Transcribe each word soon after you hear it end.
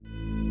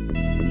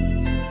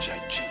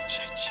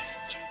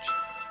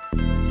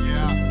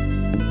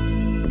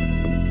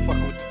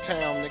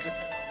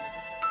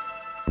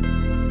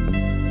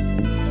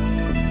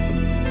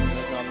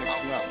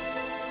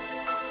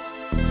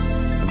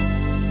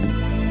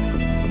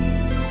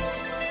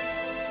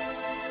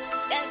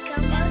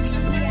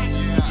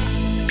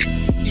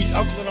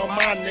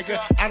nigga.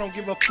 I don't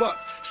give a fuck,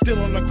 still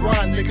on the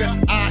grind,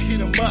 nigga. I hit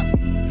him up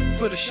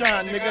for the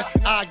shine, nigga.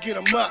 I get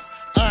him up,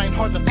 I ain't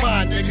hard to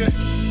find, nigga.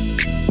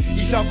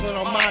 He's Oakland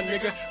on my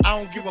nigga, I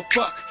don't give a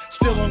fuck,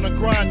 still on the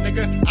grind,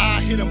 nigga.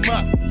 I hit him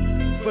up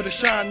for the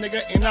shine,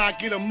 nigga, and I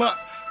get him up.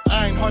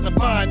 I ain't hard to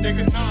find,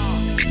 nigga.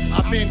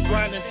 I've been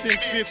grinding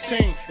since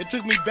 15. It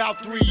took me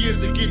about 3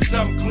 years to get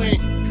something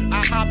clean.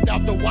 I hopped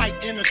out the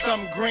white into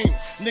something green.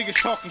 Niggas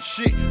talking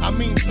shit, I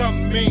mean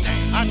something mean.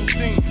 I done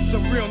seen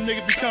some real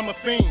niggas become a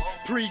fiend.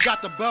 Pre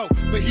got the bow,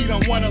 but he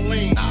don't wanna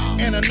lean.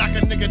 And I knock a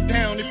nigga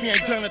down if he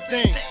ain't done a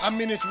thing. I'm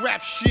in this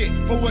rap shit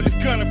for what it's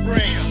gonna bring.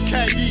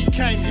 KE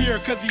came here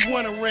cause he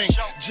wanna ring.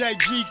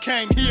 JG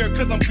came here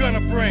cause I'm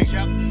gonna bring.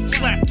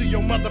 Slap to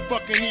your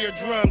motherfucking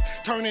eardrums.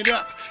 Turn it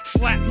up,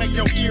 slap, make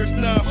your ears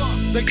numb.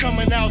 They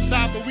coming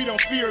outside but we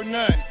don't fear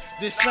none.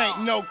 This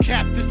ain't no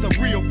cap, this the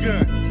real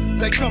gun.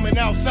 They coming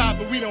outside,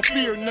 but we don't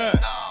fear none.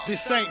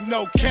 This ain't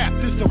no cap,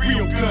 this the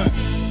real gun.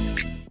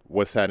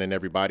 What's happening,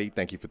 everybody?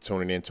 Thank you for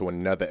tuning in to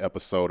another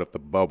episode of The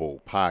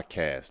Bubble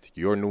Podcast,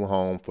 your new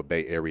home for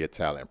Bay Area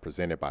talent,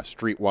 presented by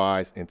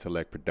Streetwise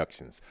Intellect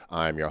Productions.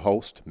 I'm your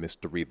host,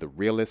 Mr. Reed the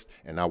Realist,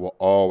 and I will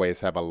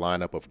always have a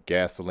lineup of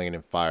gasoline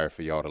and fire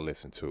for y'all to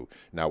listen to.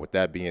 Now, with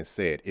that being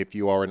said, if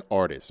you are an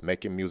artist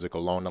making music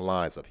along the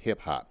lines of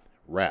hip-hop,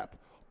 rap,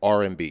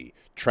 R&B,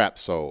 trap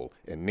soul,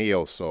 and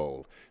neo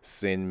soul,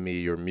 send me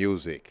your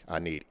music. I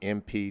need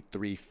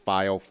MP3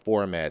 file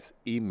formats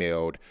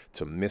emailed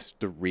to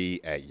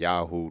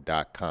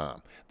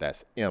mrrye@yahoo.com.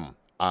 That's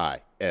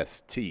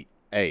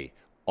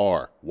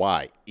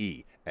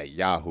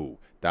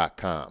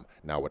MISTARYE@yahoo.com.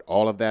 Now, with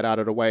all of that out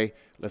of the way,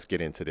 let's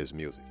get into this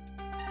music.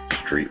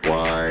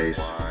 Streetwise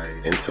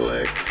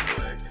Intellect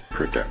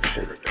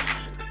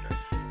Productions.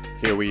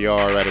 Here we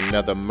are at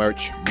another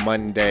Merch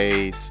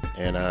Mondays,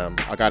 and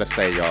I gotta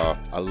say, y'all,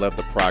 I love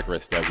the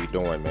progress that we're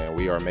doing, man.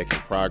 We are making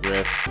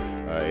progress.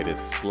 It is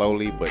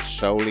slowly but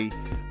surely,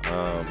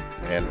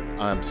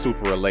 and I'm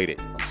super elated.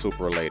 So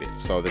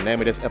the name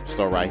of this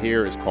episode right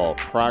here is called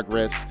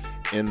Progress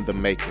in the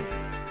Making.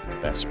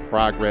 That's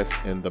Progress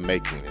in the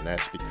Making, and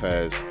that's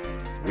because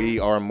we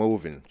are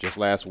moving. Just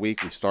last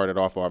week, we started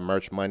off our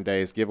Merch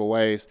Mondays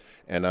giveaways,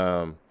 and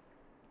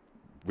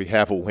we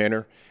have a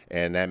winner,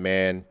 and that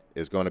man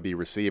is going to be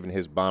receiving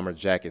his bomber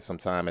jacket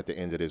sometime at the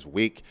end of this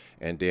week,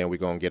 and then we're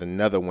going to get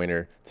another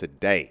winner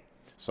today.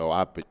 So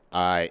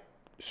I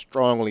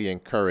strongly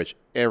encourage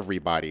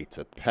everybody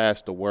to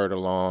pass the word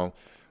along.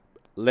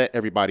 Let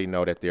everybody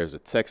know that there's a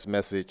text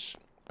message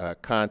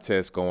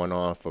contest going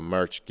on for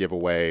merch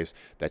giveaways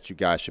that you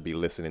guys should be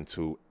listening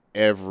to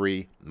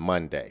every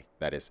Monday.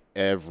 That is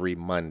every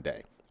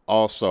Monday.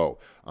 Also,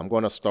 I'm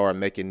going to start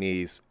making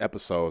these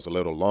episodes a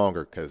little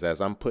longer because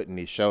as I'm putting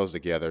these shows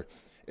together,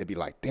 it'd be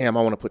like, damn,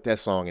 I want to put that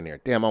song in there.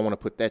 Damn, I want to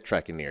put that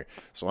track in there.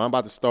 So we're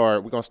going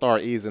to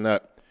start easing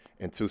up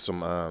into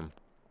some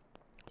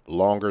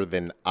longer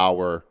than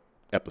hour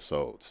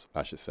episodes,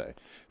 I should say.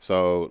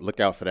 So look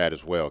out for that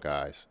as well,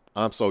 guys.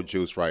 I'm so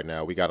juiced right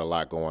now. We got a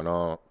lot going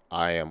on.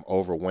 I am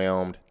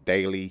overwhelmed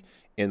daily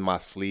in my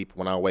sleep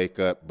when I wake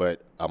up,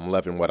 but I'm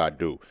loving what I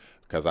do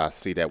because I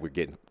see that we're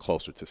getting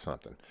closer to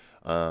something.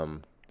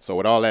 So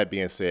with all that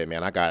being said,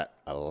 man, I got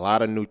a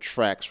lot of new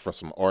tracks for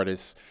some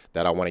artists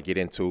that I want to get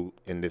into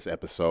in this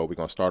episode. We're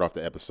going to start off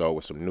the episode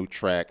with some new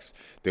tracks.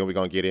 Then we're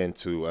going to get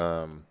into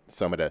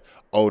some of the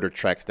older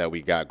tracks that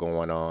we got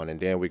going on.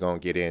 And then we're going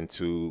to get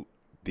into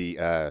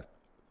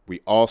we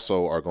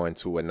also are going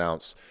to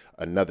announce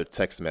another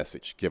text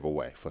message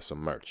giveaway for some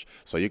merch.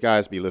 So you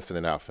guys be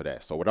listening out for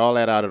that. So with all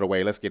that out of the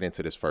way, let's get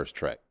into this first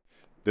track.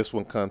 This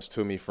one comes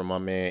to me from my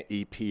man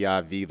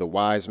EPIV, The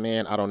Wise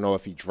Man. I don't know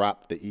if he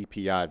dropped the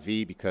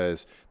EPIV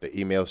because the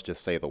emails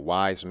just say The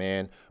Wise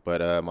Man.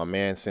 But my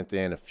man sent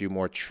in a few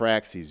more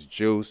tracks. He's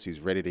juiced. He's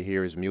ready to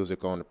hear his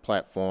music on the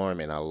platform.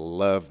 And I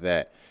love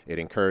that. It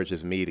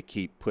encourages me to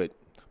keep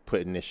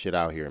putting this shit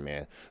out here,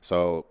 man.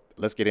 So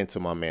let's get into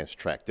my man's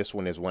track. This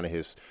one is one of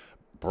his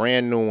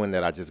brand new one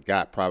that I just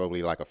got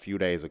probably like a few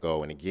days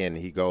ago. And again,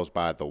 he goes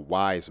by The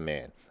Wise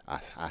Man. I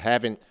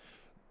haven't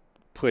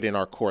put in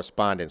our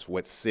correspondence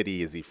what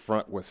city is he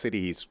from, what city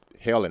he's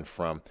hailing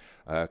from,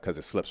 because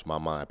it slips my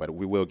mind, but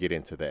we will get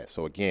into that.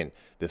 So again,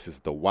 this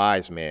is The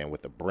Wise Man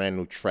with a brand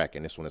new track,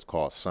 and this one is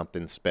called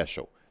Something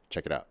Special.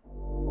 Check it out.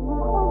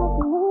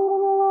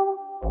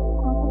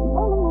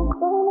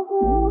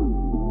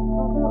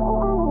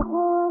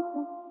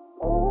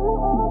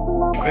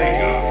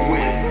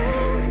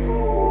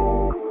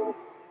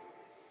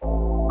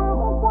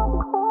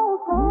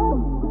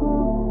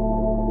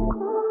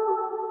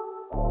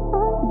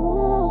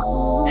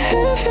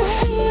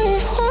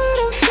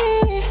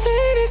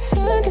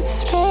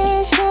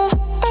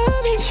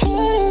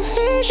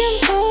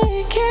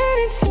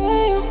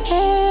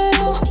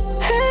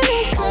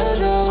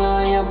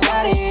 Your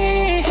body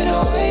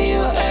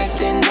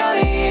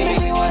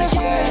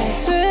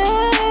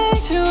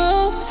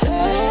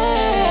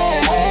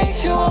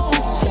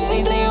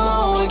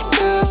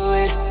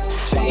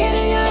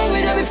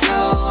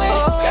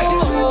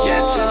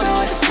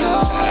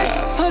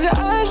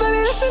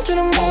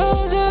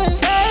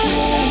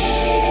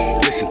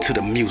to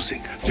the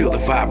music. Feel the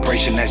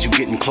vibration as you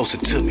getting closer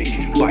to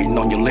me. Biting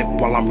on your lip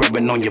while I'm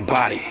rubbing on your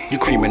body. You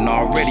creaming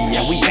already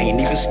and we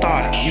ain't even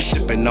started. You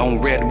sipping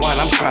on red wine,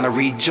 I'm trying to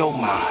read your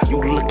mind. You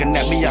looking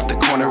at me out the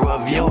corner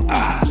of your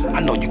eye.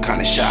 I know you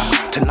kinda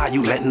shy, tonight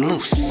you letting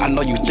loose. I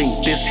know you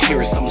think this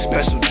here is something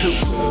special too.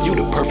 You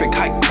the perfect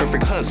height,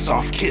 perfect hug,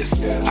 soft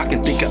kiss. I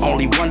can think of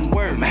only one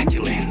word,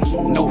 immaculate.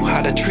 Know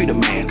how to treat a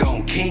man,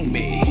 gon' king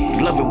me.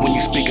 Love it when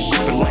you speak a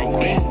different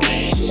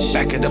language.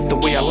 Back it up the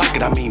way I like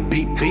it, I mean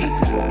beat.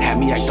 Have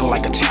me acting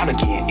like a child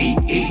again,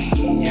 E.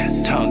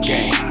 Yes, tongue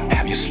game,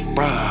 have you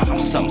sprung. I'm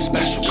something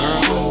special,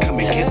 girl, come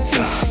and get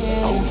some.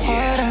 Oh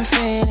yeah. What I'm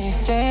feeling,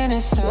 then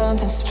it's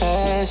something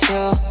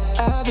special.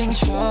 I've been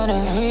trying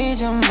to read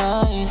your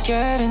mind,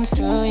 get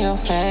into your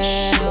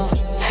panel.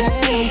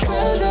 Hey,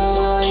 girls all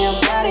on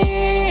your body,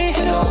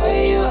 and the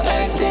way you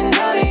acting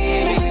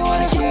naughty, make me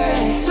wanna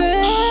get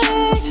sexual.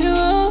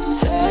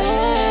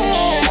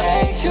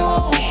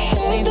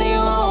 Anything you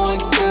want, we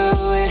can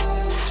do it.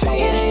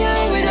 Speaking in your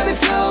language, I be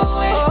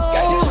fluent.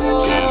 Got you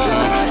fluent.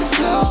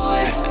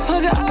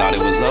 Close your eyes,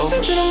 baby,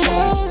 listen to the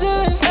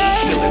music.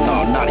 Feeling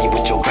all naughty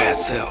with your bad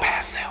self.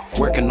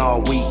 Working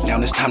all week, now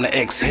it's time to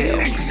exhale.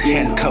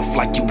 Handcuffed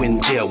like you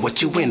in jail,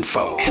 what you in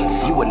for?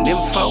 You a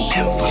nympho?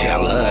 Yeah, I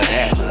love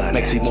that.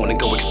 Makes me wanna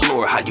go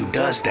explore how you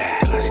does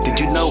that. Did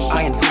you know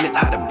I invented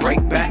how to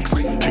break backs?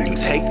 Can you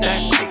take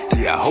that?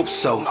 Yeah, I hope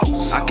so.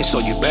 I can show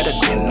you better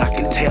than I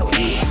can tell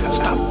you.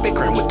 Stop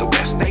bickering with the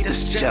rest, they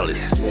just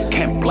jealous.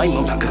 Can't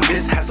blame them, cause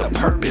this has a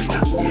purpose.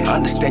 I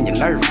understand you're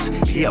nervous,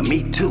 yeah,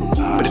 me too.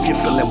 But if you're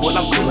feeling what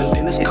I'm feeling,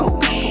 then it's cool.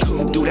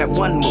 Do that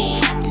one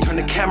move, turn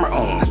the camera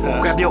on.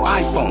 Grab your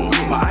iPhone,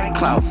 my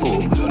iCloud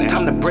full.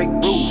 Time to break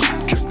rules,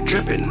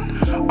 dripping.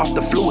 Off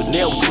the fluid,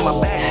 nails in my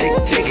back,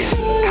 digging.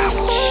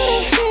 Ouch.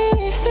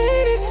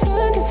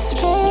 Something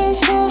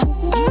special.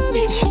 I've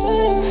been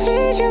trying to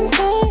read your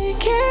mind,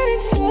 get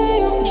into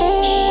your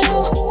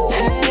middle.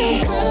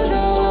 Hey, girls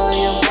all on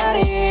your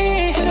body,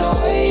 and the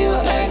way you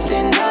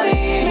acting naughty,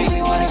 make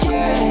me wanna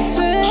get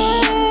sexual.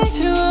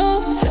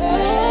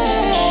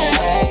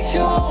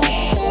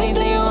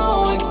 Anything you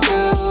want, we can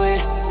do it.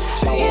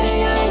 Speaking in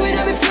your language, I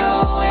be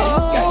fluent.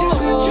 Got you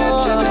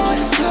dripping with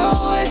the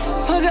fluid.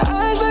 Close your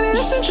eyes, baby,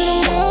 listen to the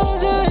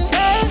music.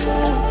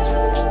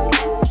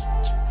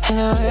 And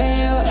the way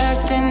you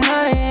acting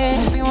naughty,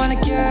 make me wanna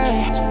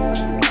get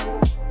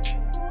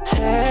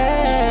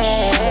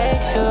sexual.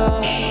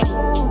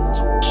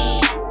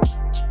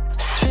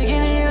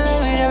 Speaking in your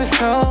language, I be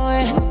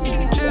flowing.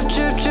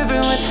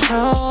 Dripping with the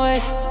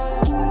noise.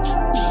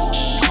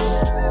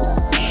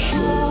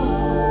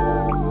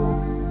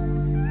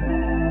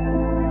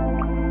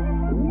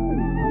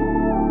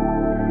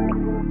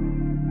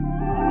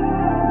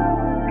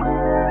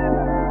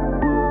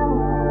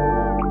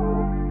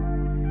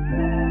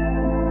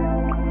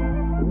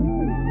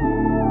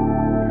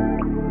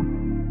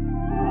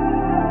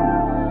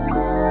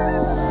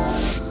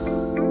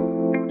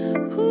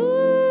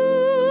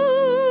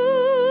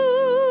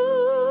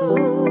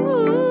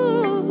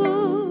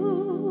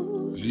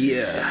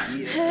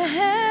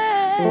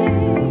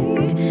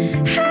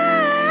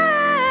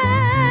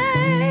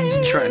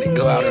 Trying to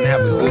go out and have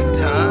a good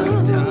time.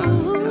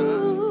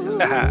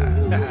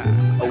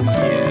 Oh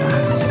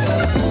yeah.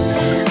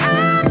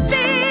 I'm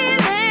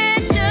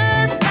feeling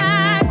just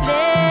like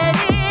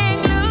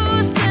letting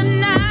loose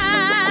tonight.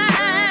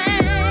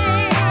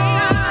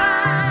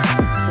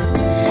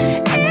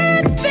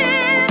 It's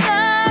been a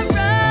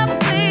rough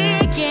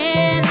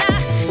weekend. I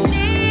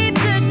need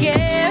to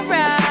get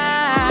right.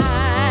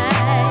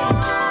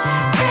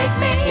 Take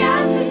me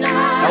out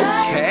tonight.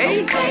 Okay.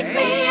 Take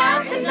me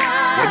out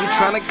tonight. Where you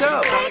trying to go?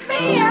 Take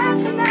me out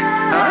tonight.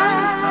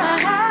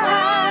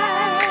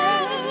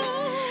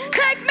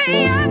 Take me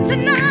out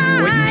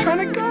tonight. Where you trying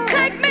to go?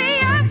 Take me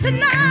out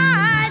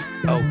tonight.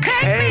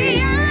 Okay. Take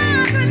me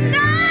out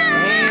tonight.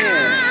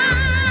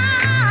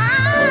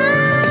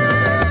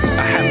 I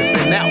haven't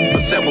been out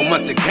for several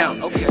months and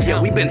counting. Yeah,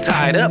 we been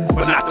tied up,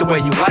 but not the way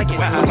you like it.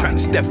 I'm trying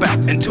to step out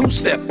and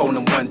two-step on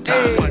them one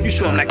time. You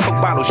show them that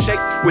Coke bottle shake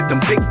with them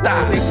big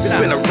thighs. It's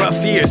been a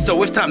rough year,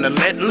 so it's time to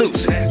let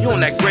loose. You on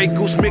that Grey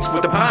Goose mixed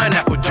with the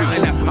pineapple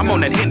juice. I'm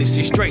on that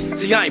Hennessy straight,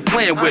 see I ain't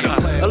playing with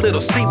them. A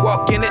little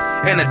C-walk in it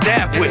and a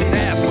dab with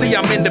it. See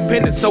I'm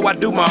independent, so I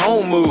do my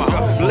own move.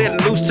 Letting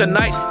loose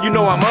tonight, you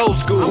know I'm old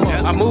school.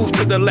 I move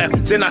to the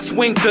left, then I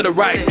swing to the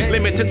right.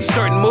 Limited to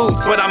certain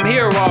moves, but I'm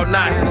here all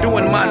night.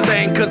 Doing my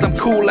thing, cause I'm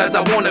cool as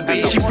I wanna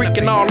be. She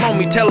freaking all on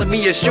me, telling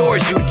me it's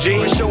yours,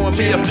 Eugene. Showing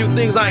me a few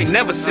things I ain't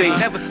never seen.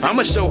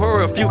 I'ma show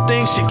her a few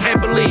things she can't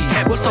believe.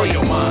 What's on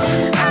your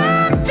mind?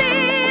 I'm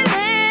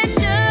feeling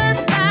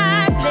just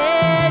like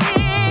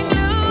letting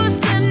loose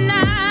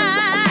tonight.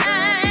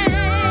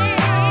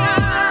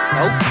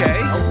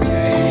 Okay.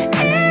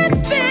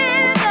 It's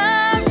been a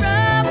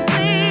rough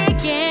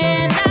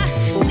weekend. I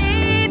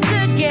need to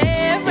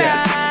get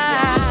Yes. right.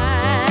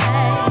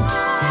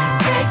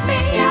 Take me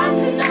out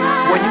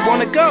tonight. Where you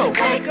wanna go?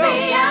 Take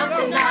me out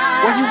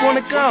tonight. Where you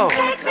wanna go?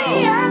 Take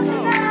me out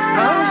tonight.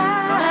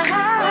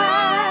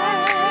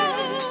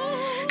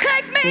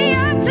 Take me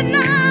out out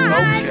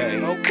tonight. Okay.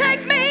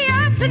 Take me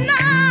out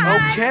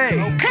tonight. Okay.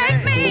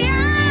 Take me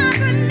out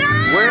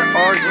tonight. Where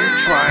are you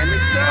trying to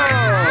go?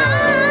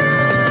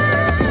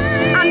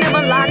 I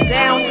never lock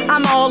down,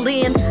 I'm all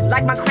in.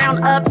 Like my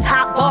crown up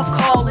top, boss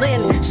call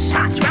in.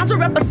 Shots, rounds of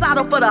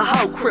reposado for the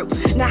whole crew.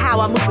 Now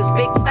how I move is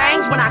big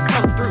things when I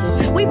come through.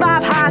 We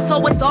vibe high,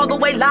 so it's all the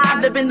way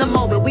live. Live in the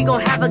moment, we gon'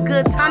 have a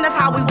good time, that's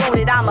how we want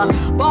it. I'm a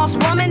boss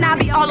woman, I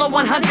be all on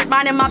 100,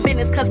 minding my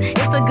business. Cause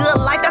it's the good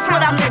life, that's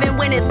what I'm living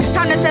when it's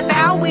time to step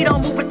out. We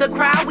don't move with the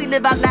crowd, we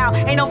live out loud.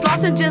 Ain't no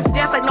flossing, just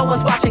dance like no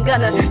one's watching.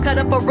 Gonna cut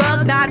up a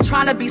rug, not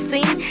trying to be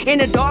seen. In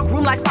a dark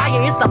room like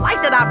fire, it's the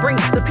light that I bring.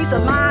 The peace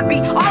of mind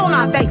be all on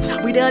our face.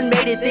 We done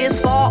made it this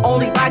far,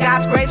 only by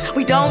God's grace.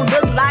 We don't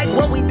look like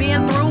what we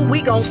been through,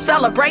 we gon'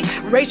 celebrate.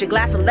 Raise your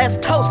glass and let's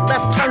toast,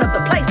 let's turn up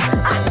the place.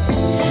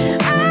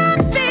 I'm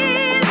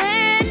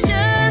feeling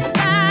just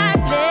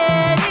like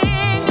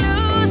letting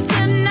loose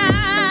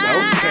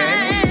tonight. Okay.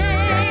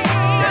 Yes.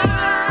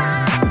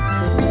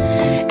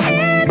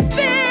 It's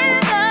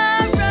been a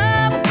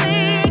rough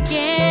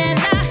weekend.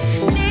 I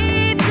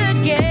need to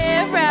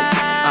get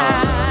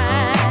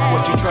right.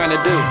 What you trying to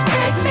do?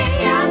 Take me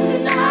out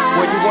tonight.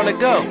 Where you wanna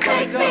go?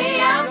 Take me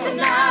out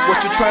tonight.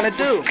 What you trying to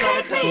do?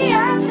 Take me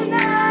out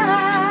tonight.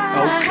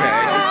 Okay.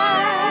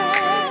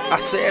 I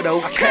said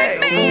okay.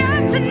 Take me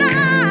out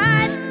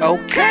tonight.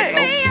 Okay.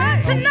 Take me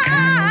out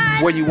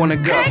tonight. Where you wanna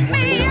go? Take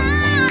me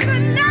out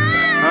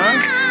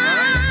tonight.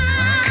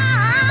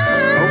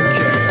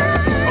 Okay.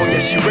 Oh yeah,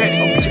 she ready.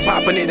 She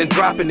popping it and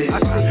dropping it.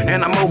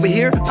 And I'm over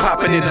here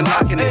popping it and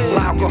locking it.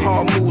 My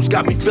alcohol moves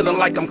got me feeling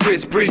like I'm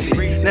Chris Breezy.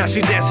 Now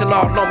she dancing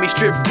all on me,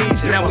 strip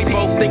tease. Now we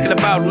both thinking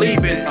about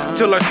leaving.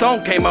 Till her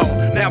song came on.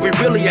 Now we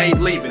really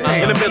ain't leaving.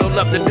 In the middle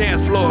of the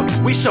dance floor,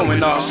 we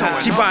showing off.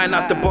 She buying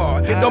out the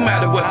bar. It don't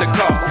matter what the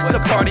cost. It's a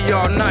party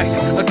all night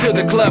until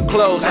the club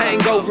close.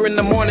 Hangover in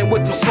the morning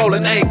with them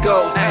swollen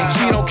ankles.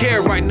 She don't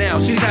care right now.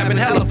 She's having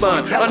hella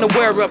fun.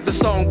 Unaware of the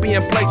song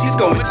being played. She's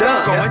going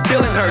dumb.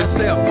 Feeling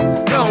herself.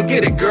 Don't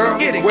get it, girl.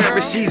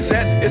 Wherever she's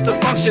at, it's a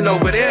function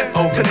over there.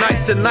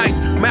 Tonight's the night.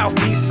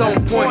 Mouthpiece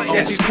on point.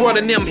 And she's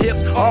twirling them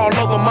hips all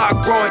over my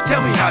groin.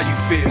 Tell me how you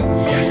feel.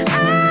 Yes.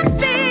 I'm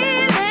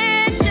feeling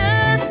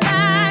just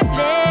like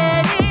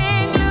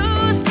letting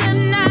loose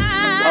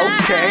tonight.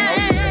 Okay.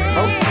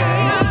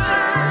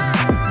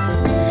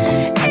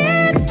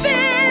 It's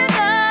been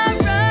a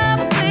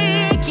rough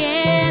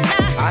weekend.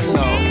 I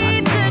know.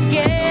 Need to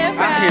get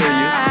right. I hear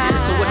you.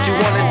 So what you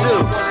wanna do?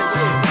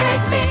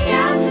 Take me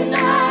out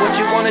tonight. What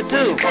you wanna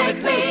do?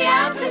 Take me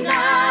out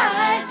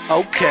tonight.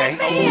 Okay.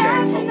 Take me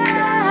out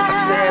tonight. I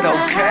said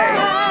okay.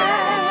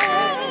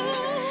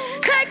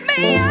 Take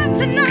me out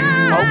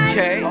tonight.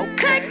 Okay.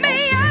 Take me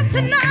out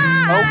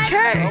tonight.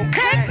 Okay.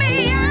 Take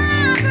me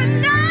out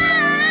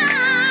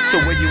tonight. So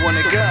where you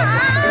wanna go?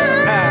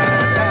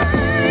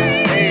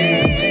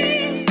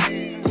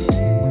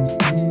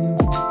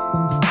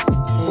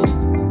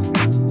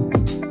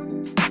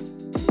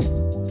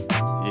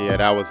 Yeah,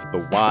 that was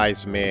The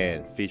Wise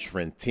Man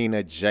featuring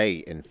Tina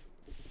J and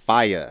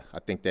Fire, I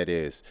think that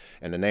is.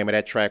 And the name of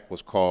that track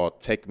was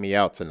called Take Me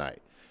Out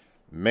Tonight.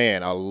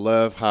 Man, I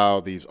love how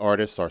these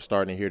artists are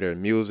starting to hear their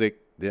music.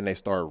 Then they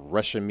start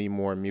rushing me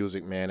more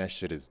music, man. That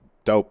shit is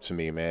dope to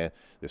me, man.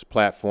 This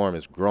platform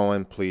is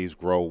growing. Please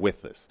grow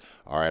with us.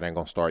 All right, I'm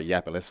going to start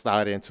yapping. Let's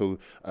slide into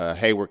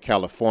Hayward,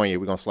 California.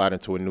 We're going to slide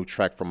into a new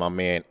track from my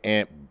man,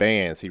 Ant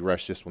Bands. He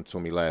rushed this one to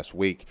me last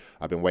week.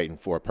 I've been waiting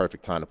for a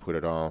perfect time to put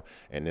it on,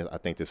 and I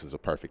think this is a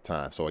perfect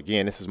time. So,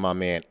 again, this is my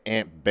man,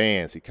 Ant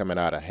Bands. He coming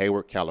out of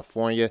Hayward,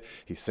 California.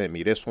 He sent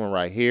me this one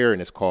right here, and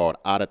it's called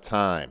Out of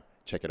Time.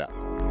 Check it out.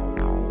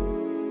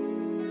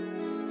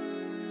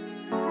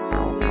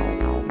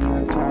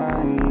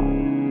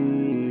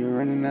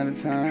 Out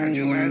of time. Heard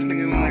your last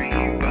nigga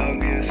lame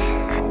bogus.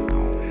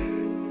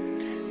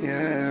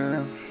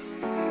 Yeah.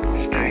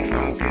 Stay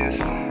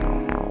focused.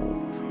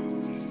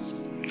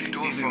 Do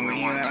it for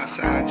me one time.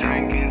 Outside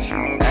drinking,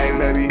 smoking. Hey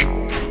baby,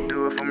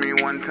 do it for me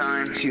one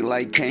time. She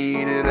like, can you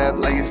eat it up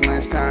like it's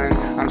lunchtime?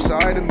 I'm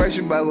sorry to burst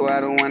your bubble,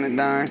 I don't wanna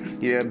dine.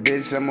 Yeah,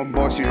 bitch, I'm a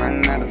boss, you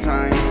running out of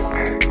time.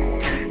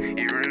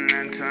 You running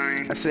out of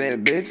time. I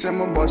said, bitch,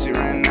 I'm a boss, you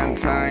running out of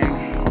time.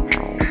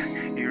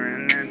 You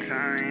running out of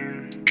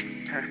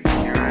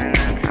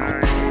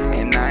time.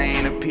 And I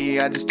ain't a P,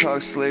 I just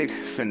talk slick.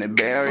 Finna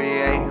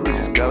bury, we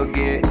just go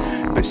get.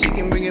 But she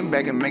can bring it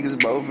back and make us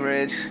both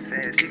rich.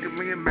 Said she can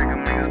bring it back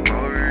and make us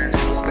both rich.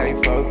 Stay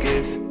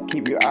focused,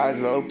 keep your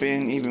eyes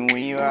open. Even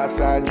when you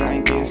outside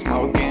drinking,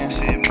 smoking.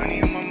 Shit,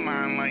 money on my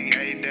mind like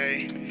every day.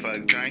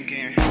 Fuck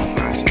drinking,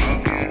 fuck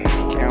smoking.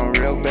 Count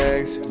real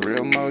bags,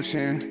 real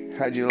motion.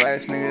 Heard your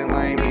last nigga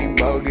lame, he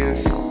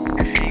bogus.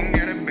 If he ain't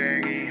got a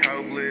bag, he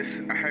hopeless.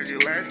 I heard your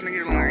last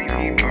nigga lame,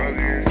 he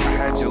bogus. I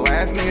heard your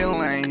last nigga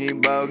lame, he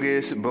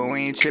bogus. But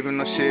we ain't tripping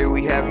no shit,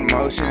 we have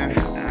emotion.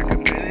 I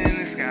could put it in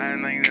the sky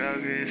like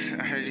Douglas.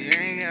 I heard you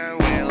ain't got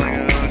wet like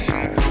an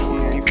ocean.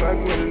 You ain't fuck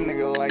with a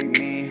nigga like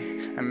me.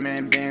 I'm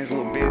in Benz,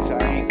 little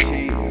bitch, I ain't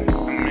cheap.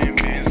 I'm in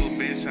Benz, little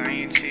bitch, I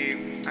ain't cheap.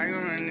 I can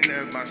run it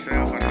up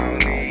myself, I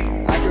don't need.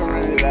 I can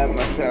run it up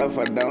myself,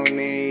 I don't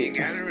need.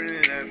 You gotta run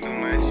it up too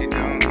much, you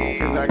don't need.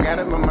 Cause I got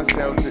it by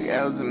myself, took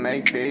L's to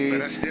make these.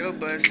 But I still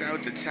bust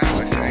out the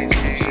chopper, say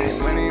cheese.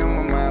 Shit, money on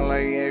my mind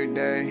like every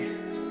day.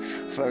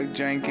 Fuck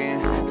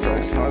drinking,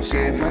 fuck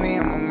smoking. Money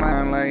on my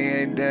mind like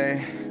every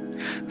day.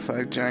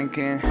 Fuck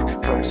drinking,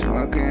 fuck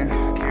smoking.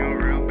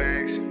 Count real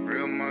bags,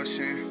 real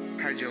motion.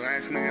 Heard your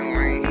last nigga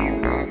lane, he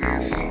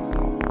bogus.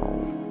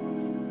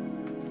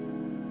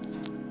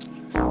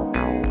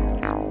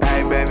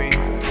 Hey baby,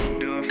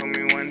 do it for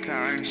me one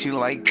time. She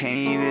like, can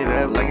you eat it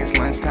up like it's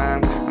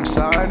lunchtime? I'm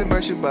sorry to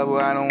burst your bubble,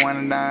 I don't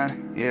wanna die.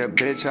 Yeah,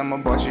 bitch, I'm a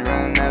boss, you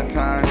running out of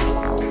time.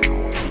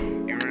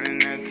 You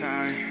running out of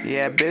time.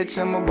 Yeah, bitch,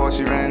 I'm a boss,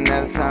 you running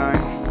out of time.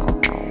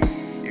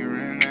 You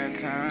running out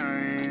of time.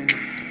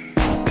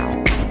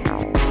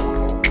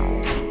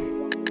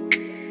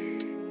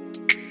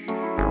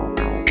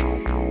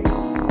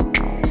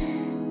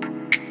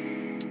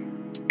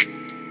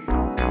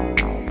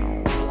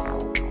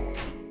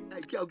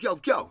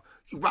 Yo,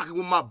 you rockin'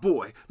 with my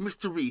boy,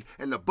 Mr. Reed,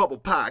 and the Bubble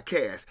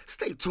Podcast.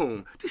 Stay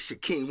tuned. This your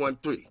King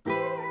 13.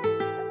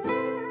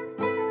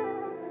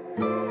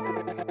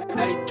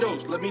 Hey,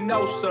 Juice, let me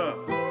know, sir.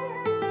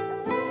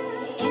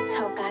 It's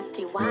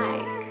Hogati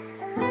White.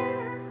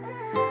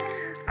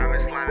 I've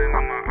been sliding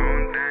on my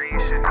own thing, you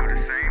should do the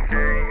same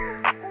thing.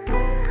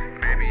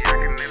 Baby, I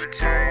can never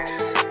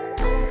change.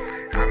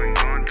 I've been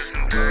going through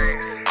some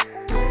things.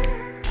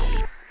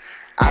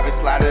 I've been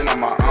sliding on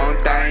my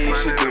own thing, you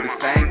should do the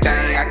same thing.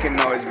 I can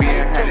always be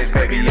 100,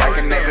 baby, I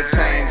can never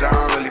change. I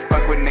don't really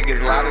fuck with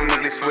niggas, a lot of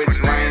niggas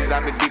switch lanes.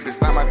 I've been deep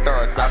inside my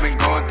thoughts, I've been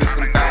going through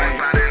some things.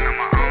 Sliding on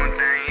my own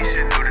thing, you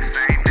should do the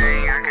same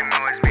thing. I can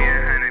always be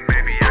 100,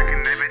 baby, I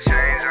can never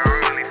change. I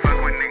don't really fuck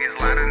with niggas,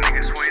 a lot of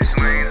niggas switch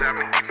lanes. I've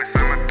been deep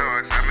inside my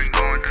thoughts, I've been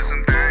going through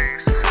some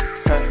things.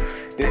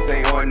 This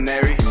ain't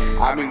ordinary,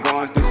 I've been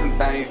going through some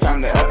things.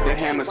 Time to up the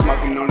hammer,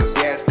 smoking on this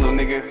gas, little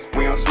nigga.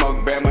 We don't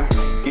smoke Bama.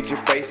 Get your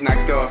face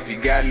knocked off, you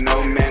got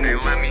no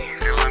manners. They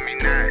love me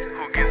not.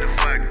 Who gives a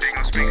fuck? They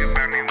gon' speak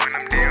about me when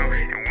I'm down.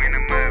 And when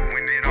I'm up,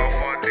 when it all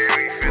fall down,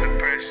 you feel the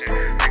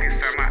pressure. Like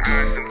inside my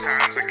eyes,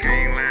 sometimes I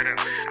can't let up.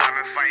 I've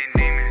been fighting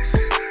demons,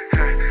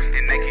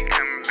 and they keep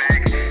coming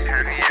back.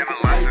 Have you ever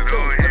lost it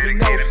all and had to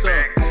get it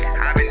back?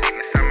 I've been deep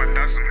inside my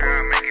thoughts, somehow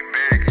I make it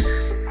back.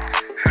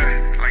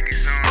 Like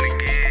it's on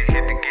again,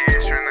 hit the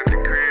gas, try not to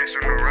crash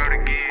on the road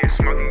again.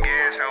 Smoking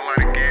gas, whole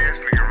lot of gas,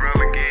 nigga roll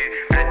again.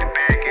 Back to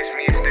back, it's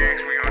me and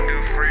Stacks, we gon' do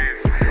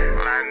friends. A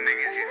lot of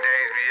niggas these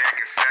days be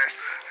acting sassy.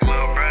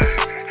 Lil' bruh,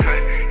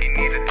 you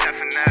need to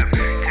toughen up.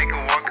 Take a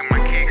walk in my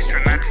kicks, try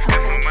not to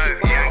step them up.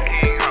 Young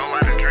king, whole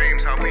lot of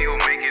dreams, hope you'll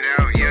make it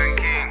out. Young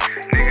king,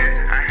 nigga,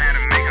 I had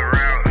to make a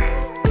route.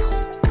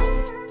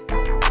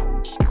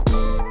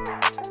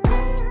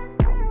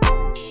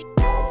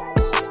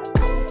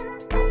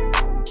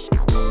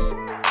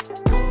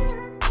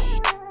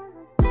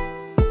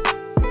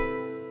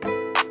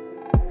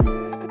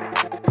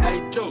 Hey,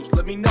 Juice,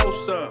 let me know,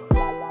 sir.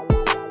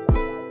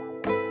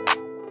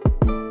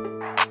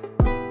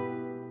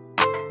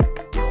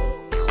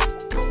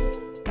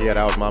 Yeah,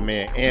 that was my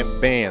man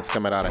Ant Bands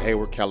coming out of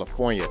Hayward,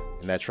 California.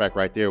 And that track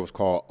right there was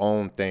called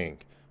Own Thing.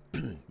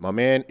 My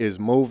man is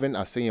moving.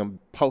 I see him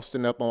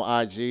posting up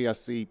on IG. I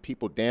see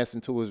people dancing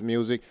to his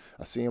music.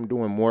 I see him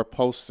doing more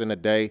posts in a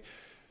day.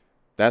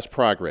 That's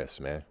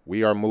progress, man.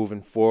 We are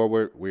moving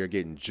forward. We are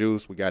getting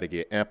juice. We got to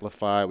get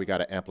amplified. We got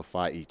to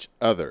amplify each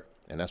other.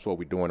 And that's what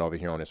we're doing over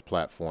here on this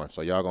platform.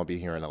 So y'all going to be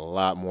hearing a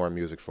lot more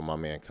music from my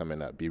man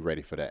coming up. Be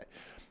ready for that.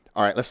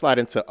 All right, let's slide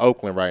into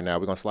Oakland right now.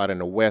 We're going to slide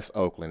into West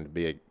Oakland to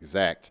be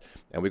exact.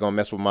 And we're going to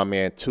mess with my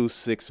man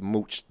 26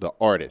 Mooch, the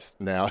artist.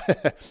 Now,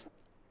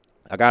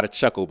 I got to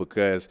chuckle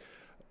because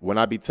when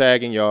I be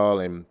tagging y'all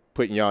and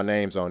putting y'all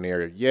names on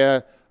there,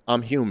 yeah,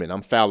 I'm human.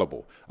 I'm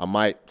fallible. I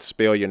might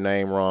spell your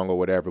name wrong or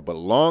whatever. But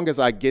long as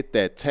I get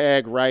that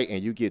tag right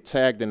and you get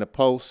tagged in the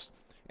post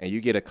and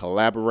you get a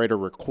collaborator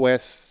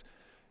request,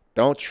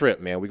 don't trip,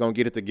 man. We're going to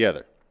get it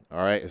together. All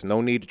right. There's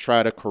no need to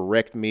try to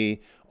correct me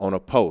on a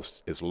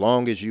post as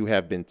long as you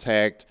have been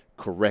tagged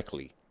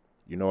correctly.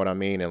 You know what I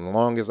mean? And as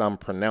long as I'm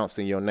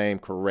pronouncing your name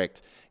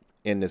correct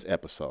in this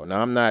episode.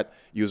 Now, I'm not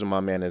using my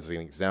man as an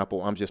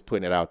example. I'm just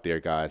putting it out there,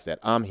 guys, that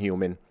I'm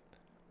human.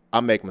 I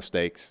make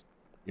mistakes.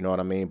 You know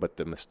what I mean? But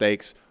the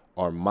mistakes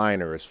are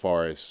minor as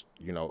far as,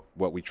 you know,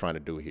 what we're trying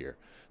to do here.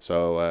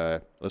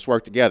 So let's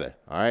work together.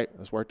 All right,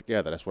 let's work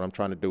together. That's what I'm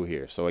trying to do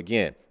here. So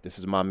again, this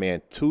is my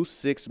man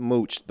 26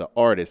 Mooch, the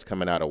artist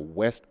coming out of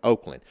West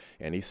Oakland,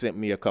 and he sent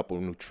me a couple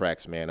new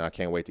tracks, man. I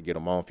can't wait to get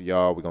them on for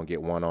y'all. We're gonna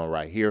get one on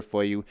right here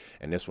for you,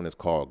 and this one is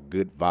called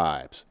Good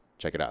Vibes.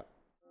 Check it out.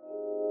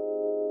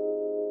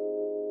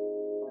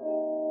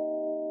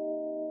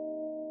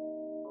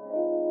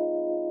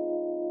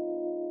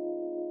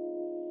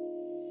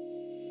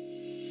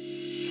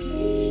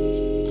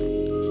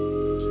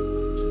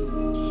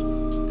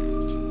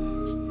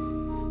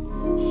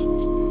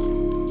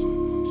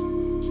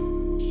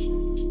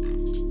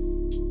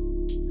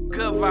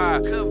 Good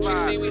vibe. You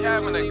see, we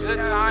having a a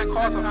good time,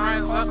 call some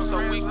friends up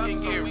so we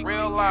can get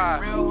real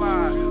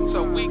live.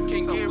 So we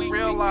can get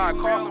real live.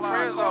 Call some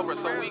friends over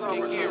so we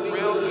can get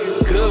real.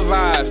 Good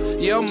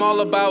vibes. Yeah, I'm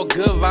all about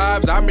good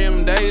vibes. I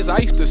remember days I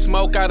used to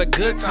smoke out a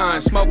good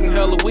time. Smoking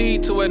hella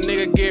weed till a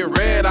nigga get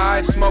red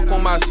eye. Smoke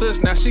on my sis,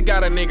 now she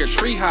got a nigga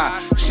tree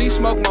high. She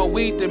smoke more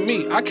weed than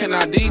me, I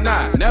cannot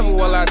deny. Never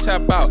will I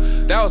tap out,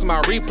 that was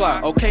my reply.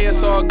 Okay,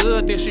 it's all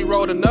good, then she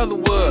rolled another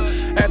wood.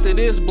 After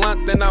this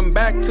blunt, then I'm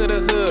back to the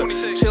hood.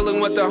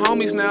 Chillin' with the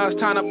homies, now it's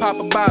time to pop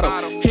a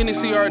bottle.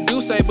 Hennessy or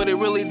Douce, but it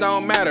really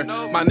don't matter.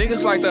 My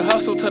niggas like to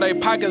hustle till they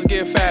pockets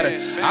get fatter.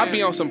 I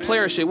be on some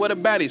player shit with the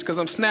baddies, cause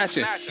I'm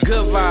snatching.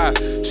 Good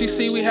vibe, she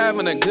see we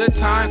having a good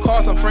time.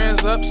 Call some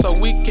friends up so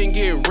we can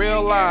get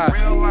real live.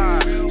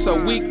 So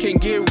we can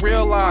get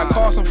real live.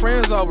 Call some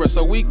friends over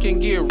so we can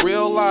get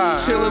real live.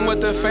 Chillin'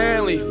 with the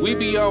family, we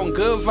be on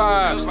good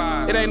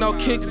vibes. It ain't no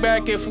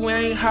kickback if we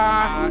ain't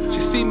high. She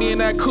see me in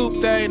that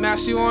coupe day, now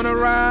she wanna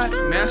ride,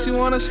 now she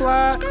wanna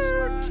slide.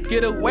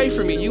 Get away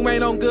from me, you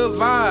ain't on good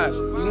vibe.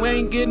 You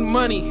ain't getting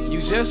money,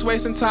 you just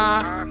wasting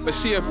time. But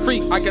she a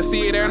freak, I can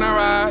see it in her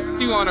eye.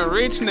 You want a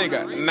rich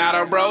nigga, not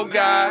a broke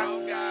guy.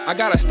 I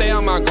gotta stay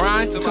on my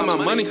grind until my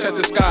money touch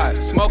the sky.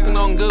 Smoking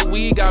on good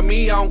weed got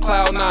me on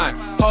cloud 9.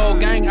 Whole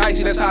gang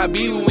icy, that's how I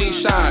be when we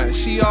shine.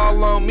 She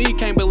all on me,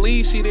 can't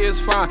believe she this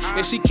fine.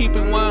 And she keep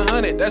it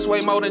 100, that's way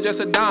more than just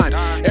a dime.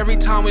 Every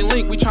time we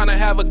link, we tryna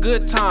have a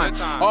good time.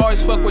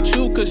 Always fuck with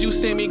you, cause you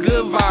send me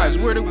good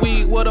vibes. Where the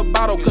weed, what a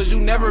bottle, cause you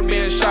never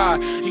been shy.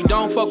 You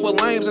don't fuck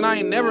with lames, and I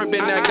ain't never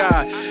been that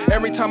guy.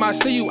 Every time I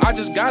see you, I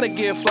just gotta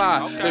get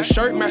fly. The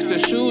shirt match the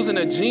shoes and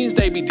the jeans,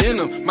 they be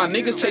denim. My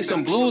niggas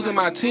chasing blues and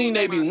my team,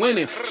 they be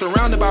winning.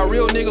 Surrounded by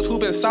real niggas who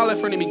been solid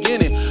from the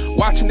beginning.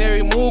 Watching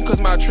every move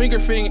cause my trigger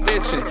finger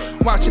itching.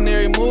 Watching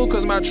every move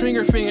cause my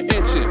trigger finger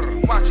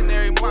itching. Watching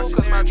every move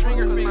cause my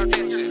trigger finger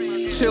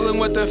itching. Chillin'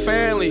 with the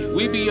family,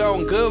 we be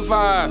on good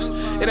vibes.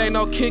 It ain't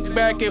no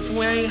kickback if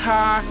we ain't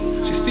high.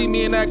 She see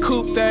me in that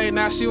coupe day,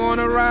 now she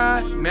wanna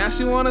ride, now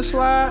she wanna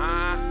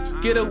slide.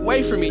 Get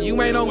away from me, you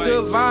ain't on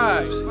good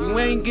vibes. You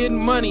ain't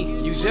getting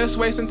money, you just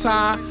wasting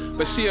time.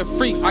 But she a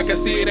freak, I can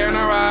see it in her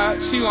eye.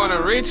 She want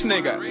a rich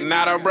nigga,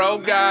 not a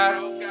broke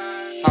guy.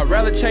 I'd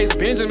rather chase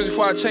Benjamins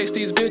before I chase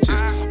these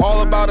bitches.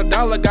 All about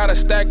 $1, gotta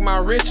stack my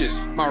riches.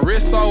 My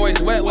wrist's always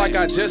wet like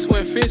I just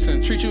went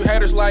fishing. Treat you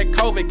haters like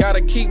COVID,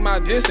 gotta keep my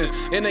distance.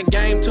 In the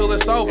game till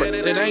it's over,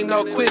 it ain't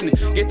no quitting.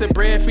 Get the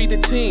bread, feed the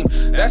team,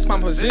 that's my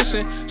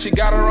position. She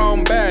got her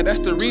own bag, that's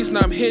the reason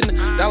I'm hitting.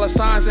 Dollar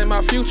signs in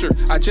my future,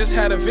 I just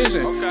had a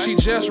vision. She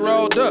just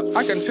rolled up,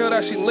 I can tell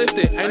that she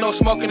lifted. Ain't no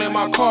smoking in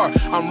my car,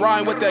 I'm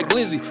riding with that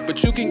glizzy.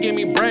 But you can give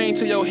me brain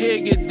till your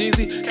head get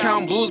dizzy.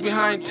 Count blues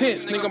behind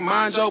tents, nigga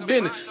mind your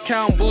business.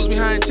 Count blues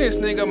behind tents,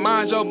 nigga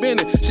mind your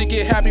business. She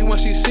get happy when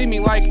she see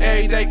me like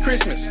everyday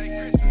Christmas.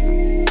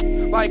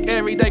 Like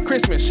everyday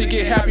Christmas. She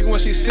get happy when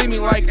she see me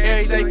like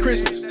everyday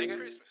Christmas.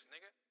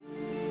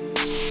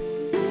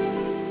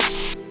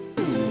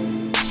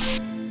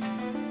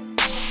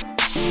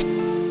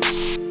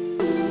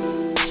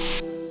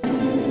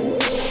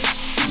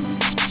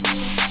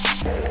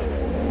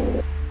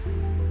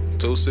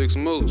 2-6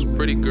 moves,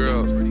 pretty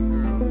girls.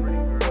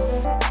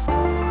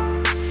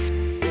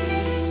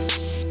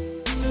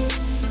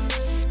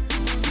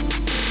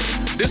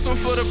 This one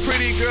for the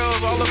pretty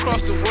girls all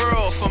across the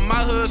world. From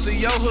my hood to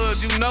your hood,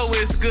 you know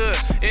it's good.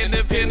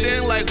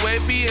 Independent like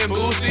Webby and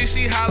Boosie.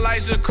 She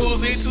highlight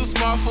jacuzzi, too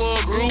smart for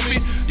a groupie.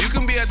 You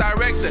can be a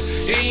director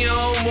in your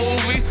own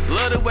movie.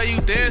 Love the way you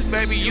dance,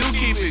 baby, you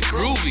keep it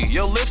groovy.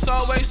 Your lips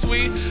always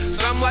sweet,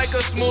 some like a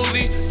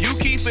smoothie. You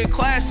keep it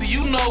classy,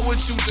 you know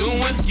what you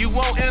doing. You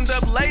won't end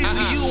up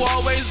lazy, you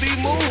always be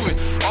moving.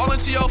 All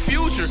into your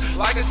future,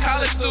 like a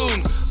college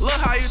student. Look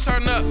how you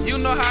turn up, you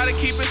know how to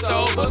keep it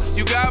sober.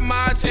 You got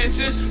my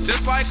attention,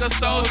 just like a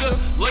soldier.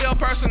 Loyal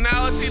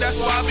personality, that's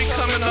why I be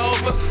coming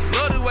over.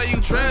 Love the way you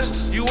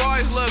dress, you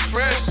always look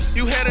fresh.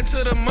 You headed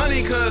to the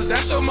money, cause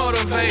that's your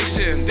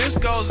motivation. This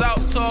goes out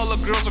to all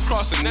the girls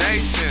across the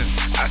nation.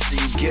 I see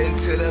you getting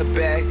to the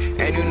bag,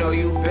 and you know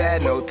you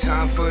bad. No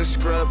time for a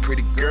scrub,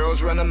 pretty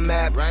girls run a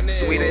map.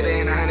 Sweeter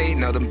than honey,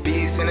 know them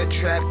bees in the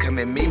trap. Come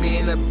and meet me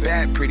in the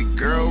back, pretty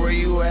girl, where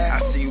you at? I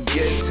see you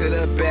getting to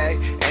the bag,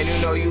 and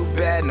you know you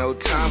bad. No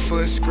time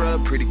for a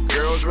scrub, pretty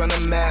girls run a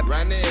map.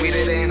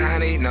 Sweeter than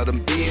honey, know them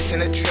bees in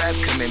the trap.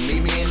 Come and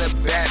meet me in the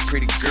back,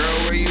 pretty girl,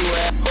 where you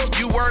at?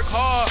 You work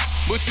hard,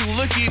 but you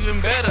look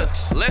even better.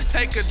 Let's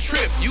take a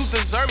trip, you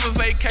deserve a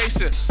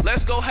vacation.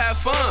 Let's go have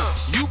fun,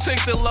 you pick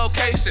the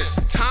location.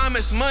 Time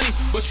is money,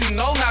 but you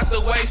know not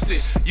to waste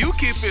it. You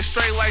keep it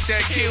straight like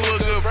that kid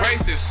with good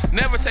braces.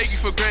 Never take you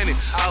for granted,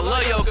 I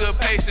love your good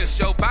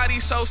patience. Your body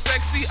so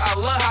sexy, I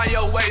love how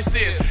your waist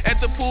is. At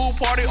the pool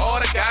party,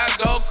 all the guys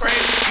go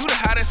crazy. You the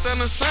hottest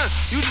in the sun,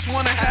 you just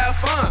wanna have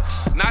fun.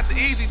 Not the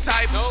easy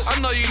type, I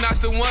know you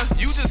not the one.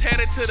 You just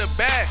headed to the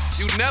bag,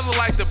 you never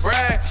like to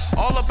brag.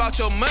 All about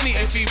your money,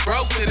 if he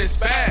broke then it's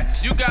bad.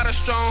 You got a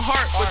strong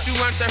heart, but you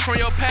learned that from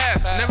your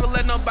past. Never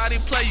let nobody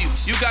play you.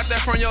 You got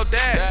that from your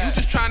dad. You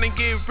just trying to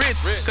get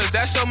rich, cause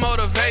that's your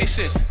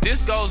motivation.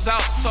 This goes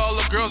out to all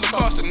the girls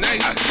across the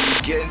nation. I see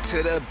you getting to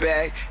the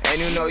bag, and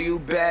you know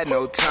you bad.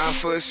 No time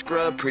for a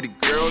scrub. Pretty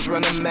girls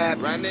run the map.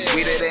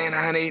 Sweeter than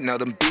honey. Know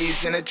them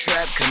bees in the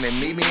trap. Come and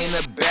meet me in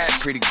the back.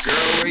 Pretty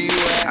girl, where you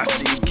at? I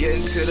see you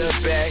getting to the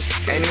bag,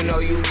 and you know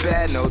you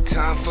bad. No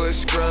time for a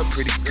scrub.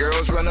 Pretty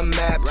girls run the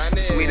map.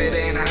 Sweeter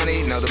than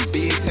honey. Know them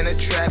bees in the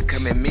trap.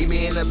 Come and meet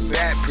me in the back.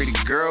 Pretty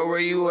girl, where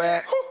you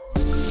at?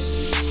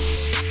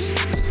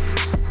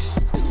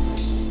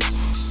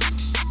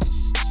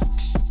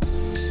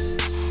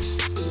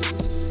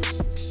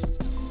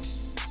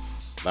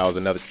 That was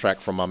another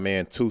track from my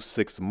man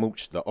 26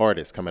 Mooch, the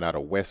artist, coming out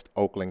of West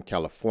Oakland,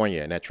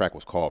 California, and that track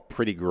was called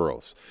Pretty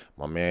Girls.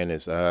 My man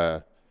is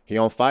he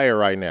on fire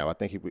right now. I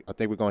think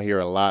we're gonna hear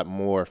a lot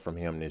more from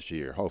him this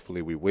year.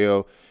 Hopefully we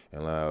will,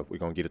 and we're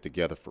gonna get it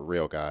together for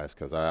real, guys,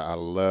 because I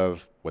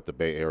love what the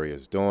Bay Area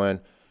is doing.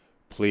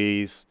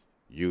 Please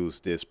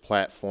use this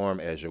platform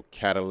as your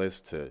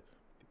catalyst to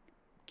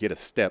get a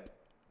step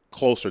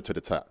closer to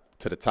the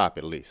top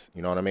at least.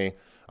 You know what I mean?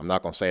 I'm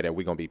not going to say that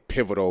we're going to be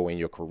pivotal in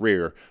your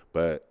career,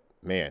 but,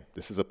 man,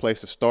 this is a place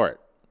to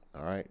start,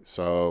 all right?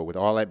 So with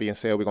all that being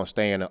said, we're going to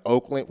stay in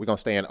Oakland. We're going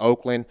to stay in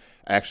Oakland,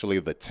 actually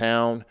the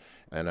town,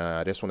 and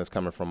this one is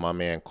coming from my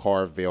man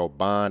Carvel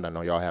Bond. I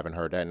know y'all haven't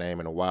heard that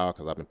name in a while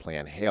because I've been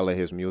playing hell of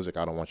his music.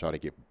 I don't want y'all to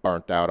get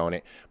burnt out on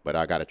it, but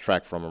I got a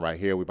track from him right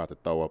here we're about to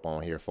throw up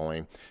on here for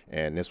him,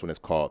 and this one is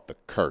called The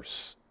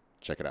Curse.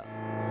 Check it out.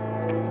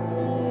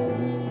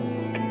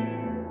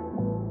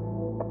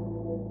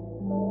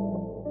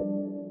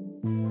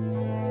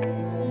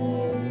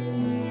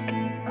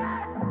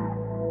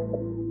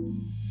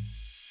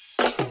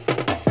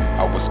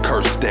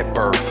 Cursed at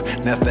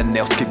birth, nothing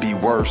else could be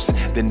worse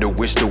than to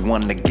wish the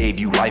one that gave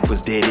you life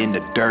was dead in the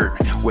dirt.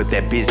 What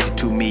that bitch did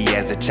to me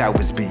as a child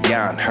was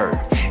beyond hurt.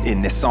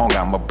 In this song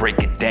I'ma break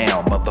it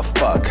down,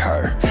 motherfuck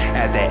her.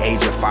 At the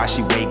age of 5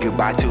 she waved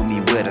goodbye to me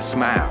with a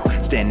smile,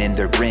 standing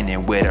there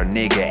grinning with her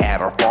nigga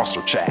at her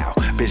foster child.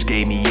 Bitch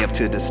gave me up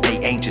to the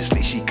state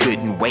anxiously, she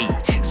couldn't wait.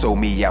 Sold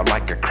me out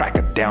like a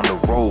cracker down the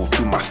road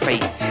to my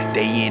fate.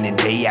 Day in and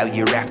day out,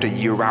 year after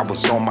year I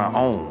was on my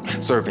own,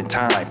 serving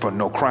time for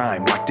no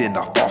crime, locked in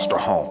a foster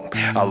home.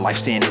 A life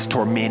sentence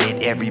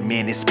tormented, every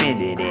minute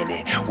spending in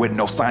it. With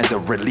no signs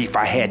of relief,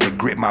 I had to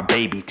grit my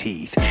baby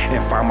teeth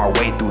and find my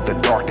way through the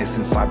darkness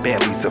inside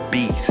bellies of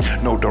beasts.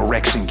 No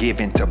direction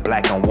given to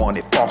black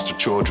unwanted foster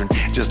children.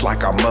 Just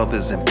like our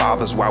mothers and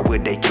fathers, why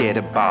would they care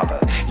to bother?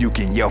 You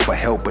can yell for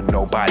help, but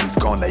nobody's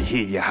gonna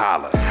hear you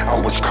holler. I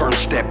was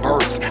cursed at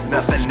birth,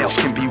 nothing else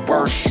can be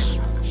worse.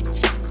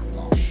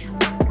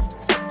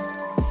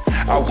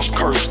 I was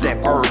cursed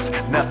at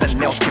birth,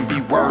 nothing else can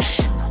be worse.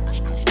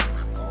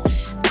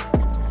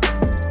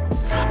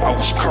 I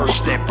was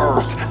cursed at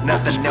birth,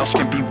 nothing else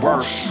can be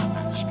worse.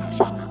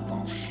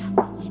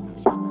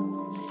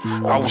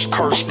 I was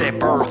cursed at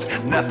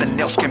birth, nothing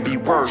else can be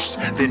worse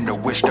than to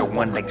wish the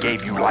one that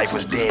gave you life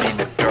was dead in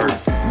the dirt.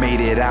 Made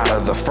it out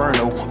of the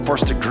inferno,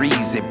 first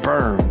degrees it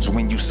burns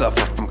when you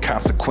suffer from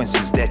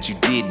consequences that you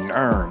didn't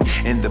earn.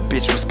 And the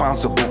bitch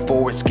responsible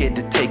for it scared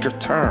to take her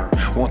turn.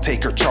 Won't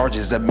take her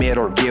charges, admit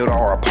or guilt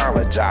or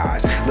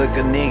apologize. Look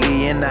a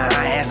nigga in the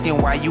eye asking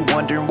why, you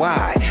wondering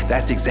why.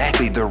 That's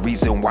exactly the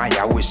reason why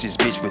I wish this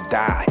bitch would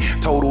die.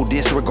 Total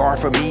disregard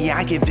for me,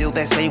 I can feel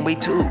that same way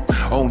too.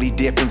 Only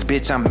difference,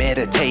 bitch, I'm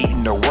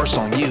meditating or worse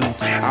on you.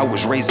 I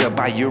was raised up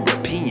by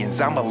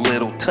Europeans, I'm a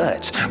little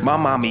touch. My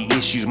mommy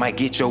issues might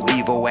get your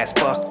evil ass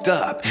fucked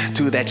up.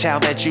 To that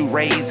child that you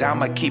raised,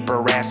 I'ma keep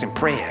her ass in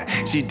prayer.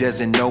 She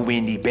doesn't know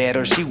any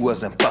better, she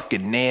wasn't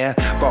fucking there.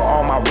 For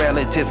all my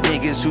relative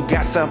niggas who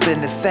got something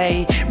to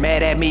say,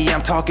 mad at me,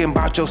 I'm talking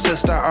about your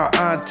sister or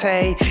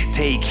auntie.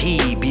 Take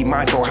heed, be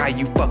mindful how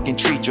you fucking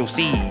treat your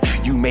seed.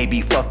 You may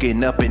be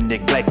fucking up and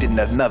neglecting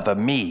another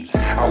me.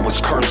 I was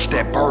cursed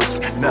at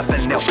birth,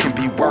 nothing else can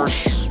be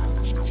worse.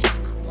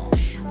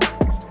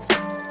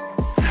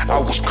 I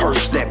was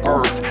cursed at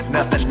birth,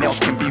 nothing else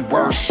can be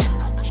worse.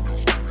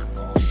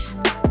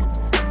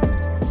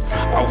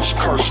 I was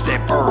cursed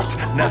at birth,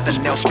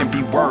 nothing else can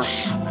be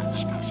worse.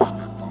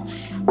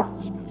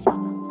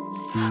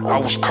 I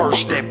was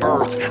cursed at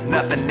birth,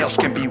 nothing else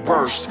can be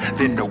worse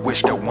than to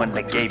wish the one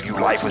that gave you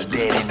life was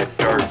dead in the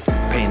dirt.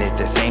 Painted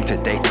the same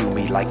today to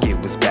me like it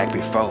was back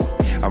before.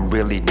 I'm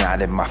really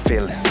not in my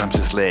feelings, I'm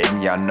just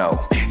letting y'all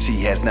know. She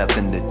has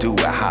nothing to do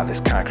with how this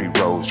concrete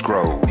roads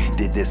grow.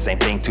 Did the same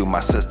thing to my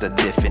sister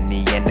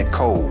Tiffany and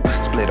Nicole.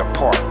 Split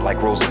apart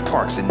like Rosa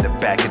Parks in the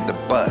back of the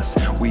bus.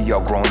 We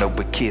all grown up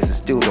with kids and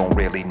still don't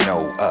really know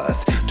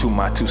us. To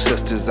my two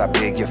sisters, I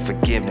beg your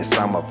forgiveness,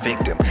 I'm a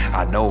victim.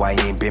 I know I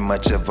ain't been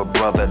much of a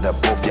brother to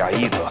both y'all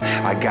either.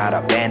 I got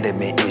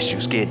abandonment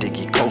issues, scared to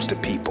get close to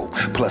people.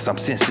 Plus I'm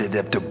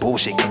sensitive to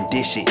bullshit, can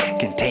dish it,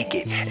 can take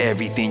it.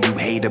 Everything you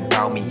hate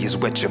about me is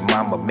what your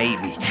mama made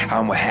me.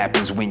 I'm what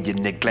happens when you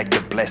neglect the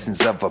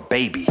blessings of a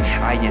baby.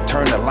 I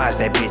internalized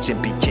that bitch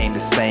and became the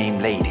same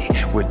lady.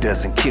 What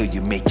doesn't kill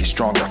you make you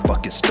stronger,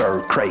 fucking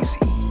stir crazy.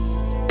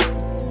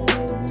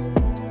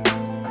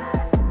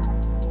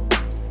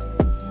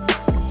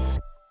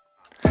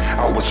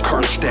 was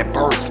cursed at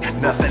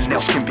birth, nothing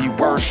else can be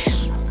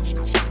worse.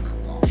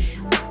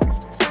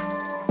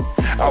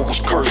 I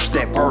was cursed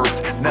at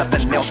birth,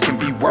 nothing else can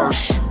be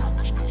worse.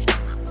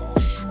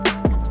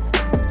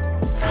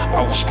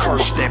 I was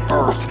cursed at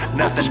birth,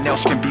 nothing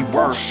else can be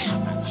worse.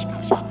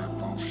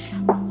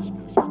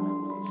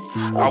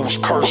 I was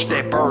cursed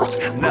at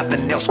birth,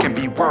 nothing else can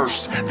be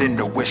worse than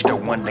to wish the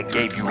one that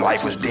gave you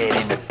life was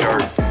dead in the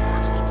dirt.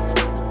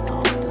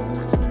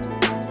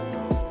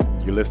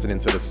 You're listening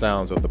to the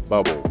sounds of the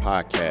Bubble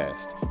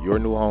Podcast, your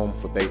new home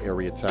for Bay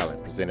Area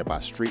talent, presented by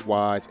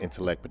Streetwise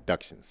Intellect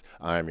Productions.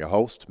 I am your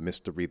host,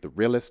 Mr. Reed the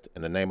Realist,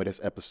 and the name of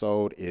this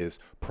episode is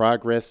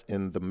Progress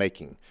in the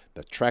Making.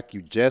 The track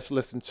you just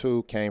listened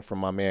to came from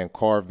my man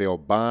Carvel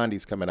Bond.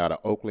 He's coming out of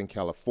Oakland,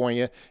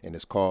 California, and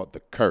it's called The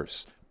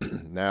Curse.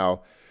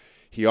 Now,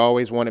 he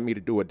always wanted me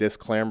to do a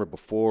disclaimer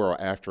before or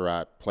after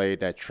I played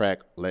that track,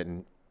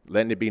 letting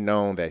it be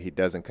known that he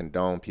doesn't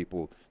condone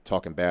people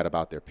talking bad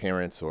about their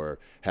parents or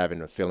having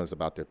the feelings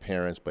about their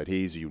parents, but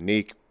he's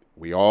unique.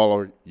 We all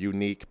are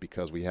unique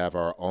because we have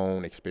our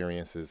own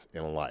experiences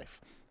in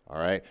life. All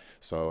right.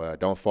 So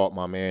don't fault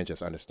my man.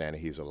 Just understand that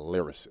he's a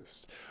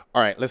lyricist.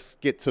 All right. Let's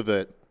get to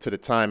the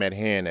time at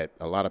hand that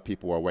a lot of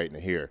people are waiting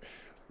to hear.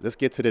 Let's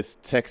get to this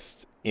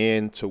text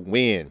in to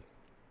win.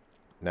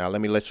 Now,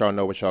 let me let y'all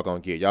know what y'all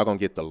going to get. Y'all going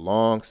to get the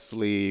long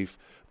sleeve,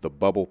 the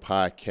Bubble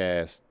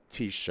Podcast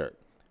t-shirt.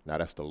 Now,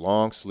 that's the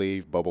long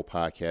sleeve Bubble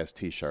Podcast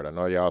t-shirt. I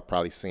know y'all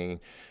probably seen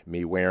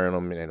me wearing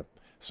them in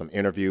some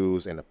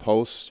interviews and the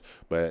posts,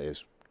 but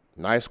it's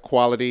nice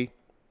quality,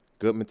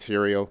 good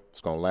material.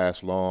 It's going to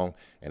last long,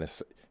 and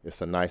it's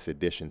a nice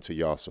addition to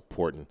y'all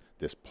supporting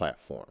this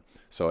platform.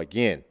 So,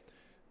 again,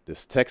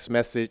 this text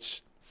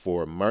message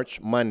for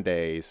Merch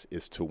Mondays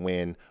is to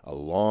win a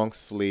long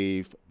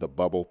sleeve The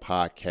Bubble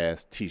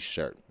Podcast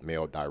t-shirt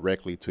mailed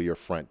directly to your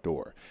front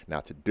door.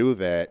 Now, to do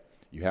that,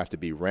 you have to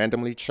be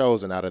randomly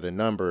chosen out of the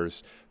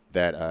numbers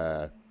that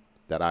I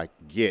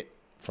get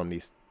from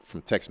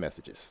text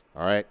messages.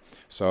 All right.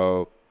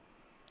 So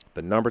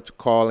the number to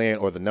call in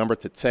or the number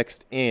to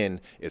text in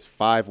is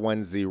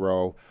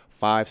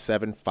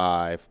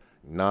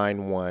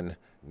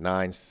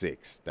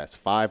 510-575-9196. That's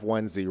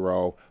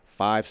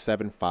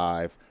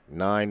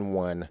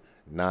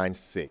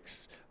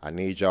 510-575-9196. I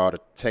need y'all to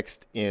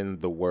text in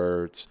the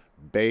words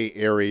Bay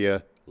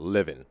Area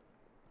Living.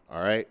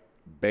 All right.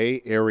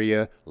 Bay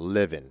Area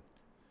Living.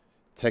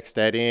 Text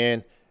that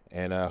in,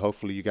 and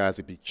hopefully you guys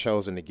will be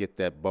chosen to get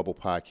that Bubble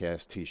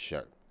Podcast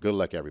t-shirt. Good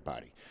luck,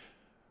 everybody.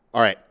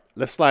 All right,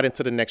 let's slide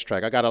into the next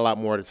track. I got a lot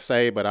more to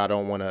say, but I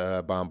don't want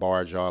to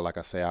bombard y'all. Like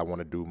I say, I want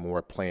to do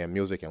more playing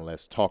music and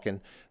less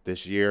talking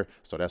this year,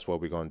 so that's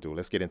what we're going to do.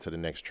 Let's get into the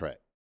next track.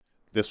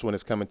 This one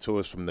is coming to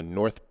us from the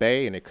North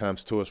Bay, and it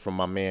comes to us from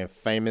my man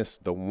Famous,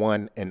 the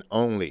one and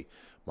only.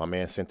 My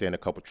man sent in a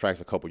couple tracks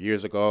a couple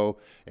years ago,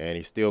 and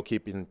he's still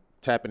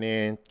tapping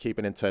in,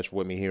 keeping in touch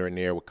with me here and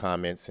there with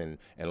comments and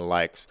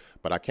likes.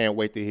 But I can't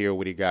wait to hear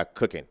what he got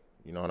cooking.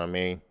 You know what I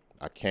mean?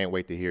 I can't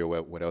wait to hear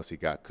what else he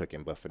got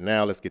cooking. But for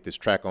now, let's get this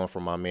track on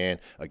from my man.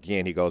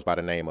 Again, he goes by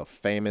the name of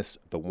Famous,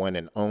 the one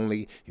and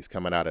only. He's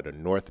coming out of the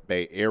North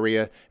Bay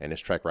area. And this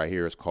track right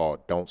here is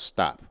called Don't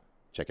Stop.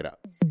 Check it out.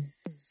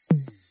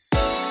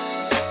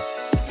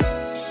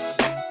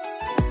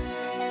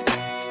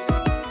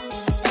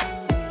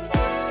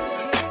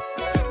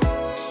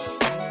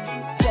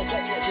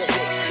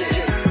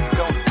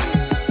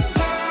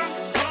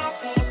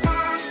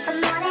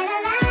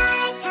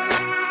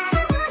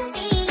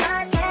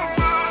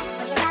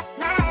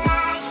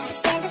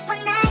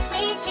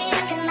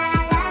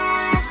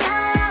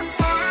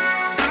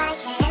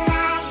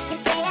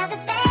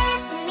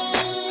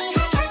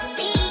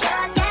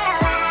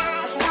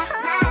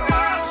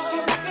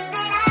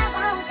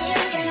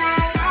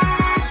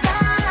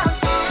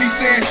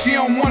 She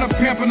don't want a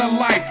pimp in her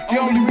life. The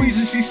only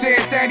reason she said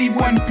that he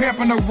wasn't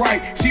pimping her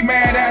right. She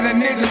mad at a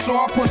nigga, so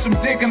I put some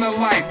dick in her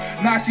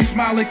life. Now she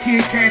smiling,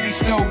 kid candy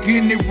store,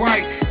 getting it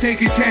right.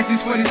 Taking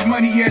chances for this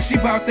money, yeah, she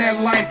bout that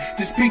life.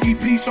 This pinky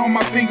piece on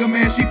my finger,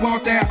 man, she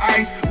bought that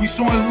ice. We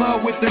so in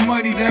love with the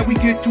money that we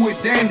get to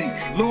it daily.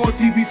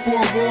 Loyalty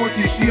before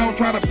royalty, she don't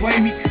try to play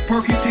me.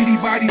 Perky titty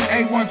bodies,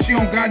 A1, she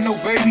don't got no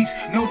babies.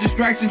 No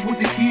distractions with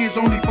the kids,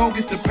 only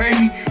focus to pay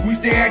me. We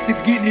stay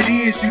active getting it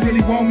in, she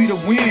really want me to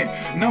win.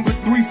 Number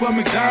 3 for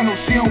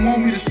McDonald's, she don't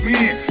want me to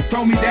spend.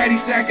 Told me daddy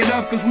stack it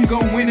up cause we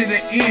gon' win in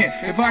the end.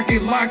 If I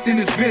get locked in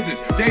this visits,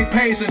 they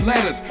pays and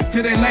letters.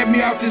 Till they let me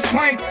out this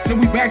plank, then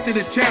we back to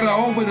the cheddar.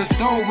 Over the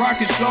stove,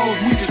 rockin' souls,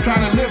 we just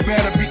tryna live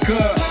better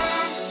because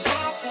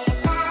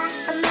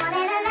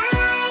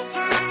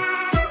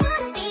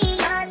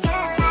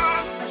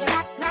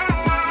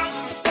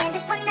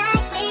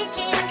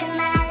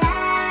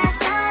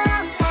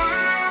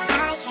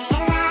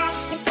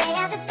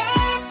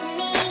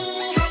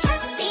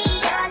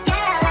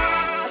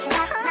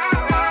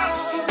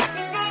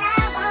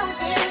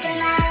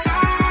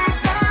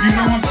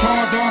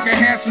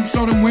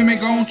so them women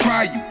gon'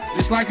 try you.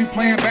 Just It's like you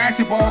playing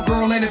basketball,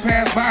 girl, let it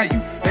pass by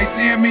you. They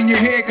say I'm in your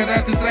head, cause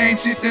that's the same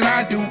shit that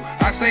I do.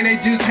 I say they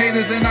just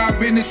haters in our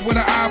business with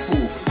an eye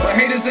fool. But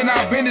haters in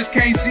our business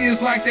can't see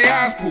us like they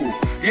eyes pool.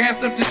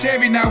 Gassed up the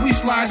Chevy, now we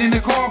slide in the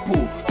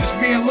carpool. Just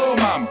me and Lil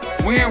Mama,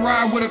 we ain't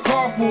ride with a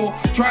car full.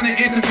 Trying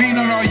to intervene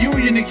on our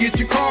union to get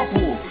your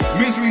carpool.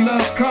 Misery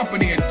loves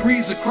company and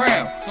three's a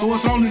crowd. So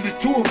it's only the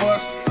two of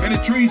us and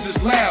the trees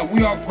is loud.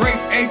 We are grape,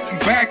 ape, and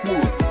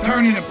backwood,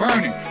 turning and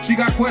burning. She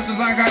got questions,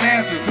 I got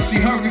answers, cause she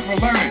hungry for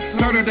learning.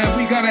 Told her that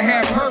we gotta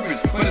have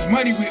purpose, but it's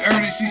money we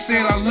earning. She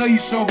said, I love you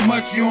so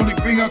much, you only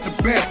bring out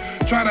the best.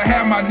 Try to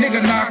have my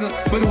nigga knocker,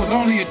 but it was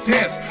only a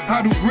test.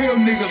 How do real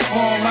niggas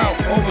fall out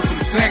over some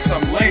sex?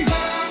 I'm late.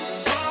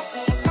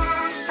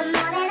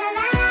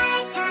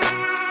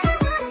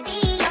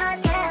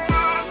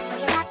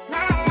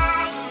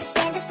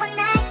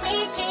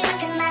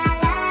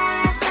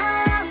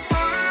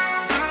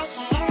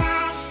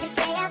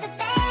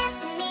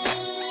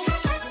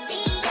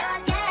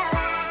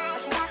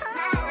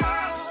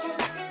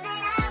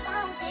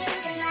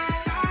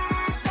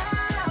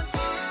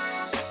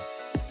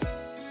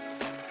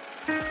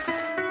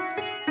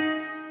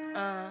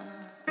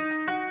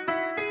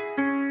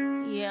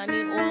 Yeah, I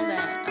need all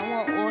that. I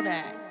want all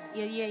that.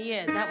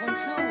 Yeah, that one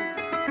too.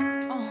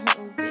 Oh,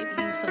 baby,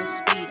 you so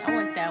sweet. I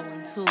want that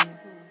one too.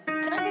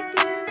 Can I get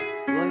these?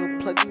 Loyal,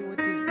 plug me with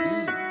this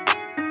beat.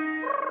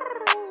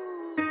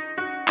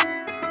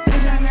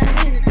 Bitch, I'm that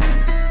bitch.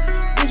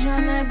 Bitch,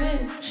 I'm that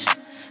bitch.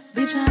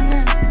 Bitch, I'm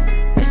that.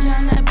 Bitch,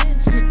 I'm that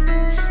bitch.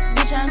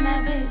 Bitch, I'm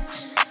that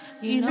bitch.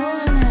 You know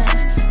I'm that.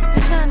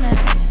 Bitch, I'm that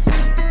bitch.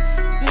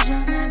 Bitch,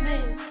 I'm that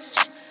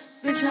bitch.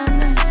 Bitch, I'm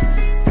that.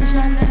 Bitch,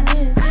 I'm that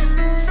bitch.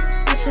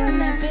 Bitch, I'm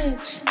that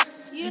bitch.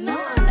 You know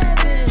I'm that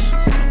bitch.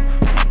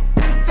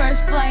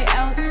 First flight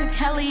out to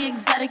Cali,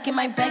 exotic in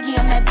my baggie,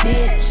 I'm that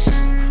bitch.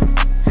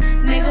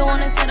 Nigga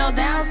wanna settle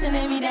down,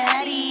 sending me the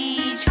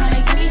Addy.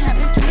 Tryna get me half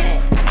his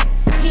kid.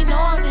 He know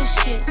I'm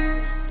this shit.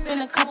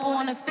 Spend a couple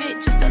on a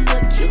fit just to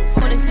look cute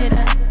for this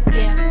hitter.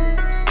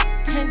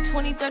 Yeah. 10,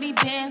 20, 30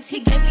 bands, he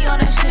gave me all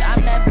that shit,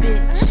 I'm that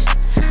bitch.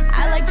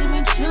 I like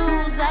Jimmy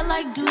Choo's, I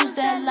like dudes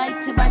that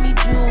like to buy me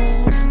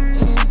jewels.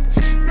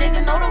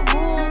 Nigga know the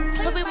rule,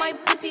 play with my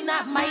pussy,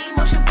 not my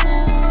emotion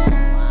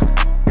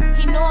fool.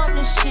 He know I'm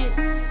the shit.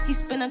 He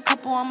spent a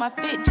couple on my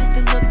fit just to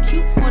look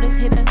cute for this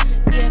hitter.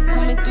 Yeah,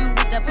 coming through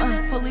with that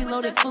fully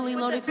loaded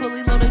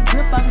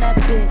drip, I'm that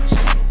bitch.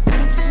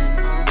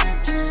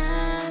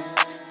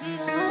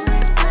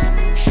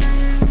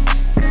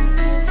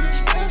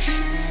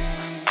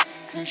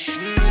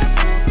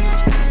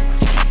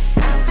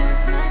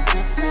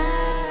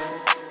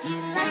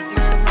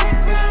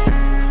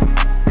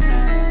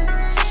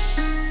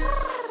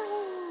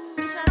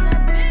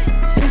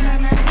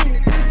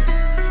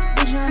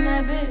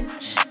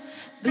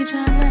 Bitch,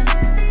 I'm that,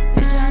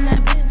 bitch, I'm that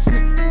bitch.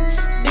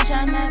 Bitch,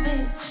 I'm that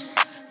bitch.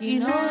 You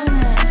know I'm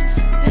that.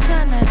 Bitch,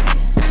 I'm that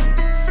bitch.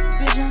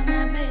 Bitch, I'm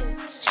that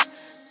bitch.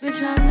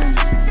 Bitch, I'm that.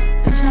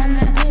 Bitch, I'm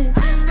that bitch.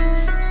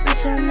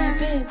 Bitch, I'm that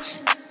bitch.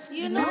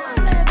 You know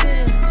I'm that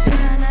bitch.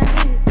 Bitch, I'm that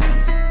bitch.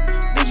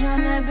 Bitch,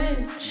 I'm that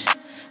bitch.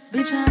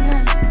 Bitch, I'm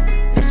that.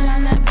 Bitch,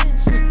 I'm that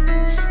bitch.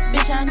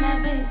 Bitch, I'm that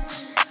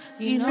bitch.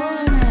 You know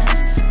I'm that.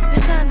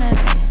 Bitch, I'm that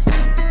bitch.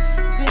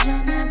 Bitch,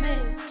 I'm that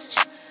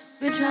bitch.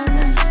 Bitch, I'm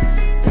that.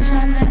 Bitch,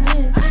 I'm that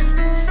bitch.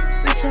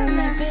 Bitch, I'm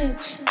that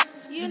bitch.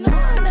 You know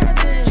I'm that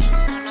bitch.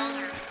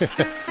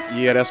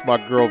 Yeah, that's my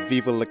girl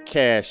Viva La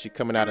Cash. She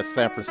coming out of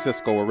San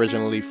Francisco,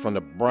 originally from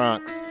the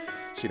Bronx.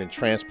 She done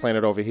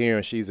transplanted over here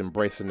and she's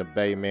embracing the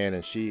Bay, man,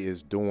 and she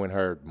is doing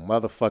her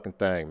motherfucking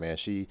thing, man.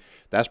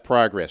 That's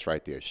progress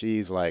right there.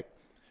 She's like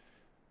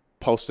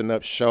posting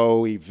up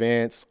show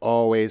events,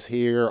 always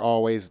here,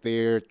 always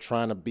there,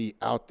 trying to be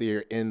out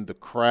there in the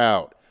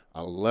crowd.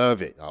 I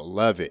love it. I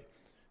love it.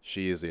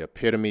 She is the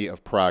epitome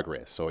of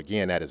progress. So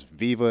again, that is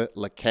Viva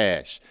La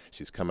Cash.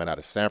 She's coming out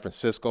of San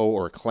Francisco,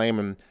 or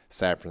claiming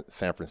San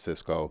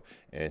Francisco,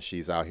 and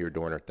she's out here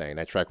doing her thing.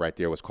 That track right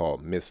there was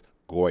called Miss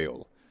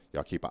Goyle.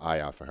 Y'all keep an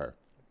eye out for her.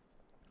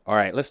 All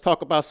right, let's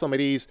talk about some of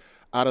these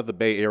out of the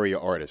Bay Area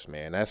artists,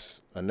 man.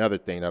 That's another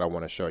thing that I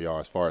want to show y'all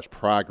as far as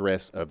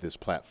progress of this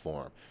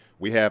platform.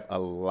 We have a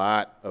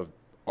lot of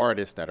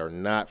artists that are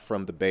not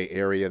from the Bay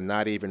Area,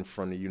 not even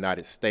from the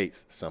United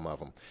States, some of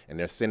them. And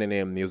they're sending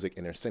in music,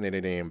 and they're sending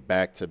it in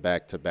back to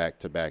back to back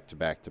to back to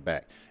back to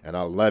back. And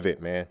I love it,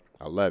 man.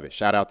 I love it.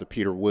 Shout out to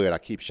Peter Wood. I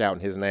keep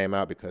shouting his name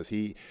out because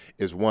he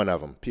is one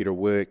of them. Peter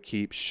Wood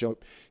keeps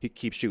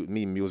shooting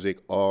me music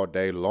all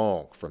day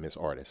long from his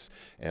artists.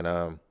 And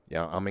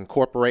yeah, I'm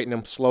incorporating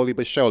them slowly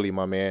but surely,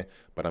 my man,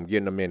 but I'm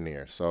getting them in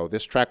there. So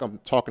this track I'm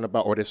talking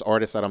about, or this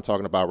artist that I'm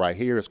talking about right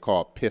here, is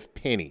called Piff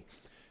Penny.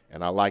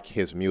 And I like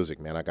his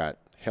music, man. I got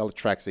hella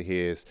tracks of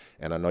his,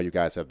 and I know you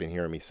guys have been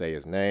hearing me say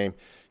his name.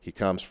 He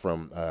comes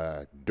from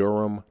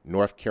Durham,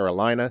 North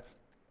Carolina,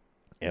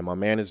 and my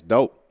man is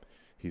dope.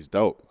 He's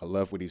dope. I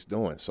love what he's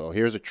doing. So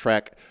here's a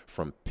track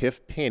from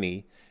Piff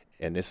Penny,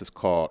 and this is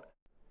called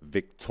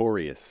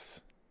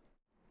Victorious.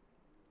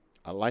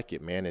 I like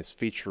it, man. It's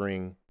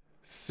featuring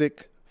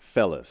Sick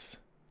Fellas.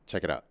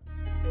 Check it out.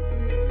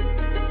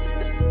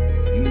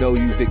 know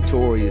you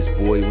victorious,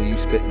 boy, when you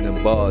spitting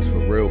them bars for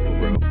real, for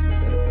real.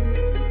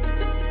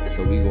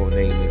 So we gonna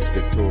name this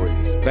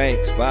Victorious.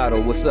 Banks, Vado,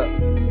 what's up?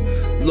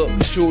 Look,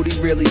 shorty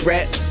really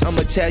rap,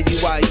 I'ma tell you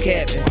why he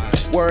capping.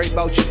 Worry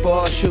about your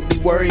boss, should be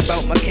worried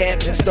about my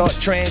captain. Start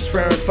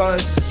transferring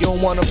funds, you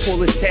don't wanna pull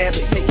his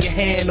tablet. Take your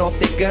hand off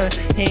that gun,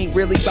 he ain't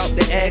really about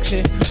the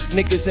action.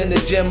 Niggas in the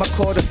gym, I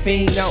caught a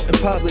fiend out in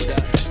Publix.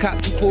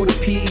 Copped 2 quarter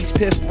P's,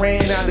 Piff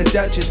ran out of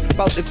Dutchess.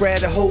 About to grab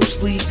the whole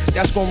sleeve,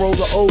 that's gon' roll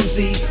the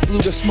OZ.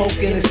 Blew the smoke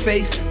in his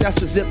face,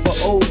 that's a zipper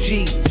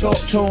OG. Talk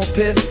to him,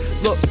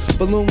 Piff, look,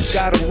 balloons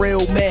got him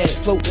real mad.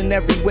 Floating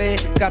everywhere,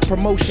 got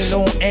promotion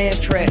on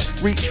Amtrak.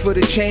 Reach for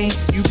the chain,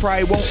 you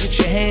probably won't get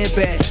your hand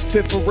back.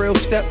 Piff a real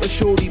stepper,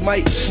 shorty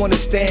might wanna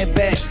stand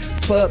back.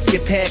 Clubs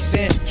get packed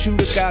in,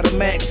 shooter got a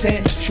Mac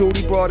 10.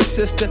 Shorty brought a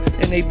sister,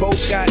 and they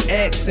both got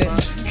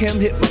accents.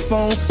 Kim hit my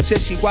phone, said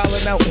she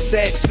wildin' out in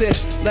Saks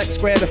Fifth. Lex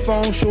grabbed the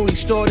phone, shorty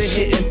started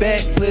hitting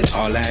backflips.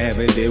 All I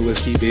ever did was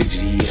keep it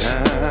G,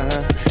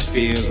 huh?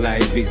 Feels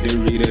like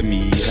victory to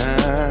me,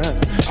 huh?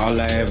 All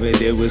I ever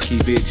did was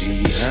keep it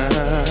G,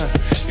 huh?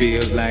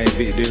 Feels like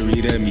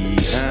victory to me,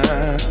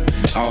 huh?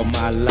 All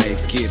my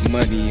life get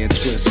money and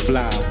twist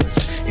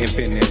flowers.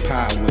 Infinite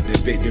power, the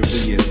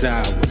victory is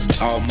ours.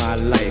 All my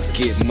life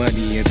get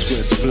money and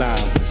twist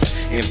flowers.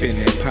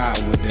 Infinite power,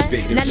 the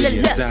victory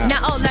is ours.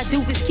 Now all I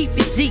do is keep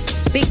it G.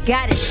 Big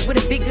goddess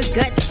with a bigger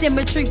gut.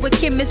 Symmetry with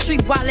chemistry.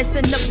 Wallace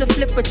enough to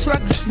flip a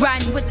truck.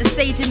 Riding with the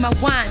sage in my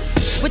wine.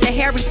 With the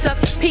Harry Tuck.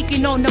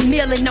 Peeking on the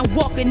mill and I'm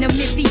walking them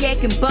if he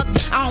acting buck.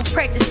 I don't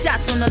practice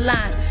shots on the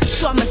line.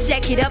 So I'ma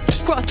shack it up.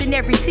 Crossing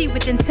every T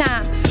within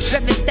time.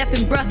 Reffin'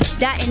 steppin' bruh.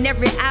 Dotting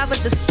every I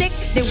with the stick.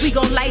 Then we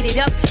gon' light it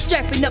up.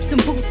 Strapping up them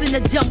boots in the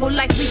jungle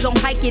like we gon'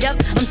 hike it up.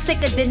 I'm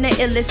sicker than the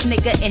illest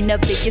nigga in the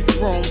biggest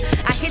room.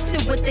 I hit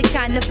you with the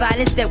kind of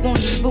violence that won't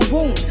leave a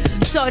wound.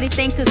 Shorty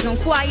think 'cause I'm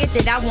quiet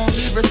that I won't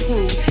leave her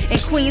screwed.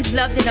 And queens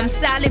love that I'm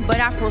silent, but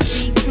I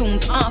proceed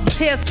tunes.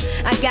 Piff,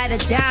 I got a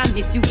dime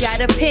if you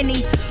got a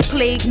penny.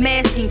 Plague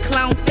mask and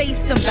clown face,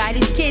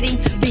 somebody's kidding.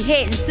 Be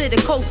heading to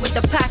the coast with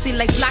the posse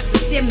like blocks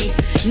of Simi.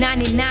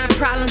 99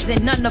 problems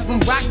and none of them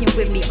rocking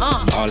with me.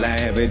 All I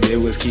ever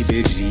did was keep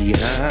it G,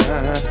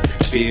 huh?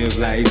 Feels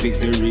like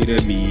victory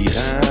to me,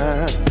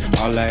 huh?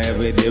 All I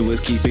ever did was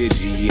keep it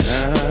G,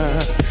 huh?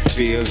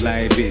 Feels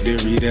like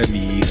victory to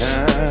me,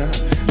 huh?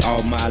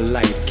 All my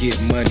life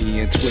get money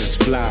and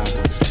twist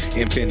flowers.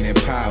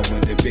 Infinite power,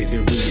 the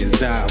victory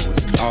is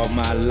ours. All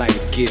my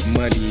life get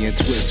money and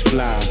twist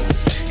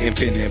flowers.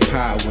 Infinite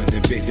power,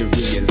 the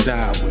victory is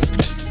ours.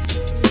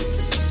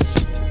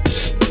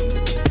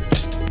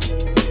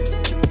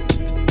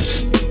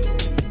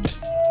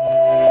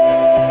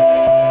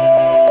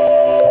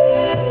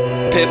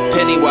 Piff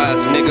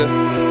Pennywise, nigga.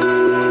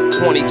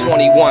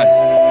 2021.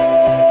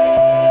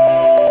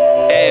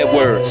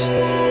 AdWords.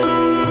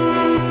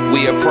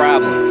 We a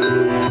problem.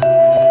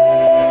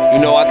 You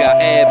know I got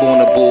Ab on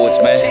the boards,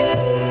 man.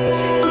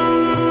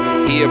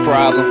 He a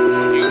problem.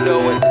 You know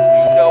it.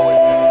 You know it.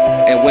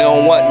 And we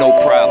don't want no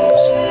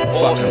problems.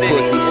 Fucking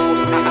pussies.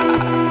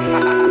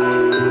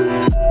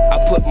 I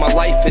put my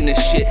life in this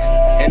shit.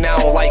 And I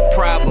don't like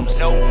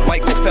problems.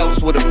 Michael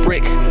Phelps with a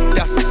brick,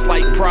 that's a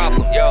slight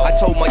problem. I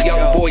told my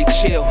young boy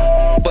chill,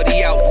 but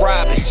he out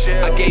robbing.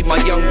 I gave my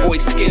young boy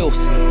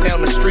skills, now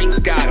the streets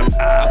got him.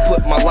 I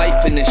put my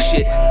life in this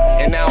shit,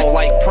 and I don't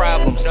like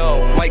problems.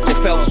 Michael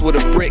Phelps with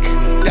a brick,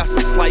 that's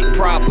a slight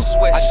problem.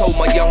 I told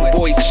my young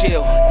boy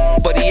chill,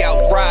 but he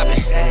out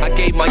robbing. I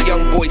gave my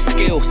young boy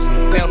skills,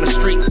 now the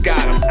streets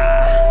got him.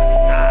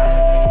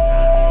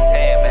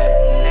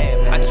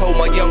 I told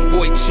my young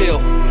boy chill,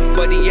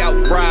 but he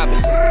out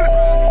robbing.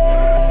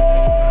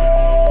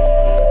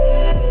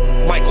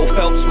 Michael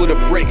Phelps with a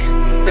brick,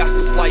 that's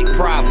a slight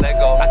problem.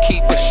 I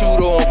keep a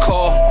shooter on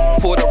call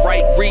for the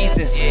right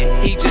reasons.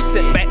 He just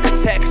sit back and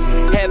text,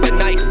 have a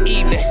nice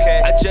evening.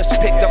 I just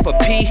picked up a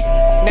P,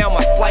 now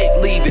my flight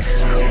leaving.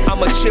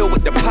 I'ma chill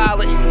with the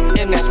pilot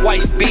and his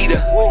wife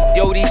beater.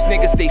 Yo, these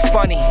niggas, they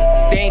funny,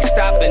 they ain't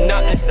stopping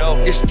nothing.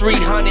 It's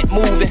 300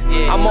 moving,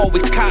 I'm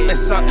always copping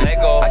something.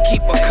 I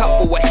keep a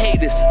couple of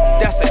haters,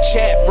 that's a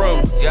chat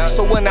room.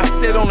 So when I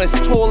sit on his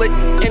toilet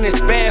in his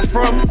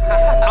bathroom,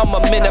 I'ma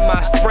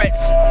minimize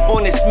threats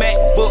on his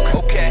MacBook.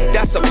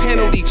 That's a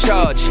penalty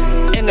charge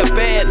and a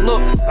bad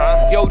look.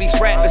 Yo, these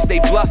rappers, they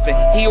bluffing,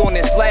 he on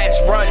his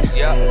last run.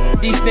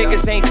 These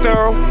niggas ain't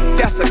thorough,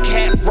 that's a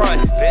cat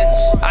run.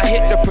 I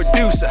hit the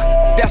producer,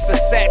 that's a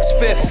Saks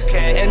Fifth,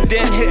 and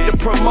then hit the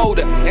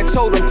promoter and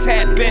told him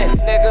tap in.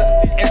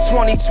 In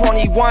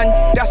 2021,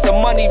 that's a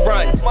money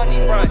run.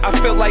 I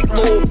feel like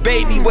Lil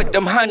Baby with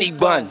them honey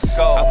buns.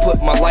 I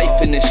put my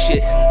life in this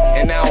shit,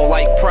 and I don't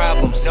like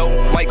problems.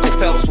 Michael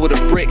Phelps with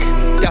a brick,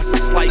 that's a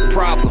slight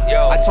problem.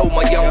 I told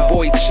my young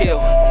boy chill,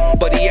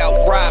 but he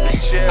out robbing.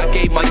 I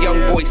gave my young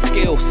boy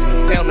skills,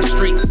 now the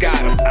streets got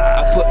him.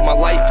 I put my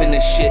life in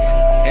this shit,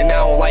 and I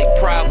don't like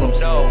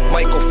problems.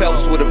 Michael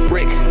Phelps with a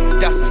brick,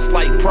 that's a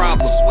slight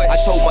problem. I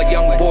told my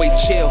young boy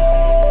chill,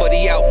 but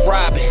he out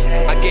robbing.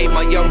 I gave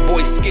my young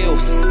boy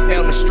skills,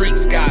 now the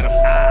streets got him.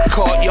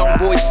 Caught young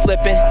boy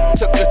slipping,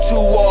 took the 2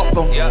 off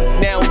him.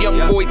 Now young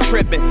boy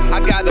tripping, I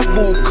gotta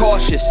move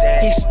cautious.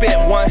 He spent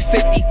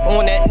 150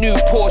 on that new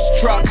Porsche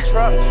truck.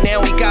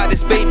 Now he got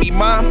his baby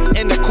mom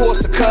in the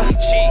Corsica.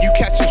 You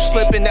catch him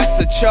slipping, that's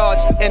a charge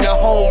and a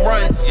home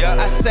run.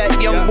 I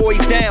sat young boy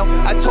down,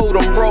 I told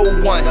him roll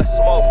one.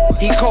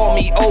 He called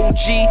me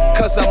OG,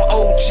 cause I'm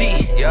OG.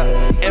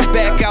 And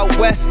back out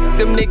west,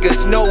 them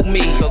niggas know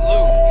me.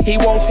 He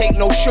won't take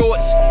no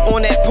shorts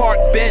on that park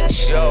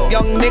bench.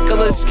 Young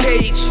Nicolas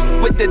Cage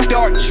with the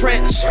dark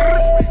trench.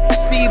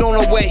 Seed on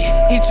the way,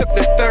 he took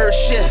the 3rd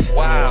shift.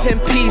 10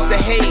 P's of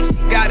haze,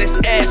 got his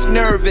ass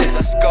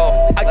nervous.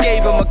 I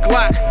gave him a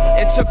Glock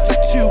and took the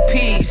 2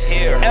 P's.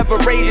 Ever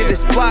raided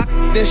his block,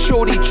 then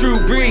shorty Drew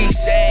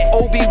Brees.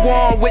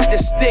 Obi-Wan with the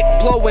stick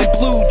blowing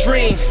blue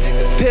dreams.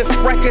 Piff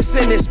records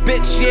in this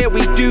bitch, yeah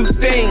we do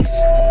things.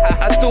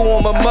 I threw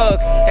him a mug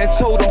and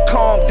told him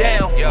calm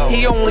down.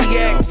 He only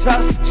act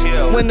tough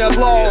when the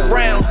law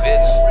around.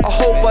 A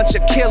whole bunch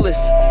of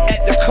killers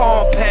at the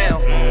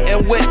compound.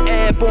 And with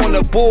Ab on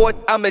the board,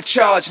 I'm in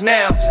charge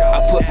now.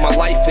 I put my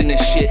life in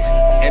this shit,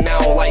 and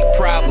I don't like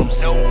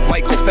problems.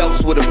 Michael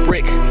Phelps with a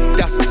brick,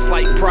 that's a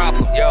slight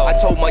problem. I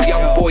told my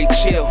young boy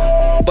chill,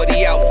 but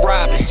he out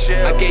robbing.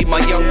 I gave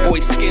my young boy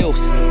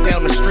skills, now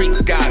the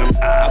streets got him.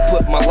 I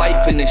put my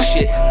life in this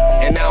shit,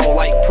 and I don't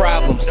like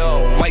problems.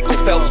 Michael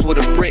Phelps with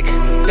a brick,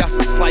 that's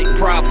a slight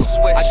problem.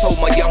 I told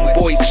my young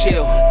boy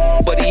chill,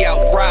 but he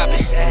out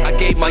robbing. I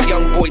gave my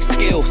young boy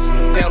skills,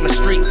 now the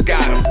streets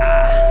got him.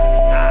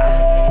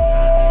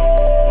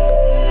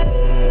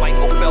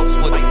 Michael Phelps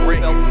with a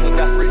brick,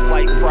 that's a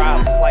slight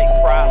problem.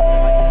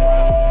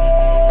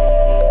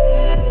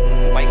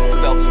 Michael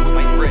Phelps with a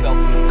brick.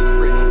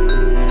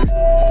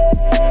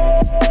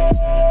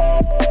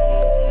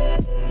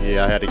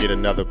 Yeah, I had to get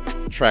another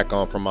track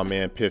on from my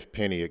man Piff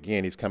Penny.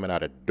 Again, he's coming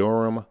out of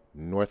Durham,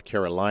 North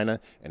Carolina,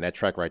 and that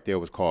track right there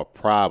was called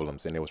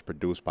Problems, and it was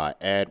produced by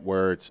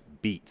AdWords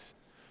Beats.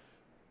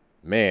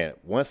 Man,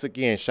 once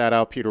again, shout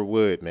out Peter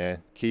Wood,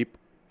 man. Keep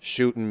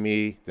shooting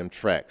me them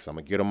tracks. I'm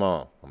going to get them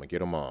on.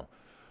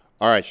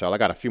 All right, y'all, I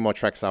got a few more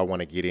tracks I want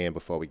to get in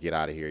before we get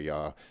out of here,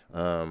 y'all.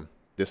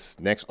 This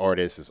next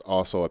artist is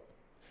also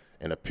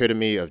an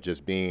epitome of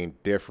just being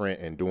different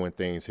and doing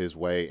things his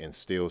way and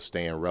still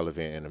staying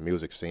relevant in the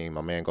music scene.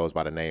 My man goes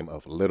by the name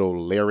of Little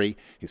Larry.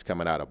 He's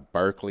coming out of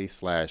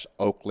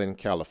Berkeley/Oakland,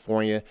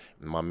 California.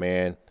 And my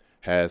man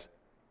has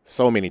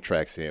so many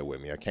tracks in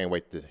with me. I can't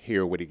wait to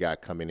hear what he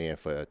got coming in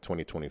for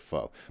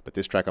 2024. But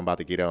this track I'm about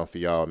to get on for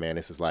y'all, man,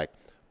 this is like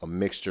a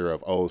mixture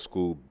of old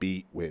school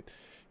beat with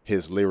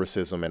his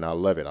lyricism, and I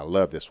love it. I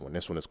love this one.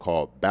 This one is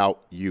called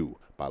Bout You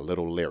by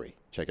Little Larry.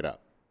 Check it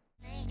out.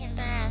 Thinking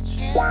about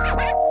you all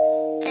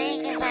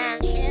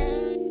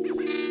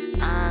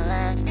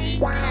of the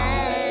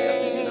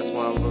time. That's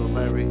why I'm Little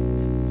Larry.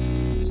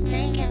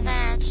 Thinking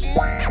about you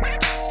all of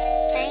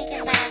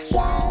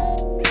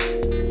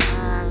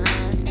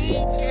the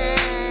time.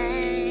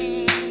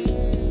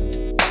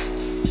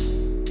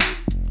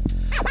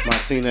 My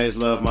teenage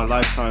love, my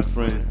lifetime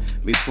friend.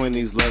 Between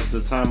these loves, the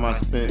time I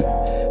spent.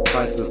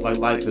 Priceless like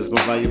life is,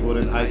 more valuable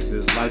than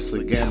ISIS. Life's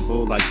a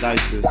gamble like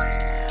dices.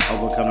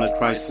 Overcome the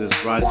crisis,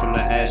 rise from the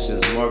ashes.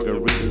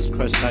 Margaritas,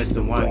 crushed ice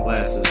and wine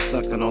glasses.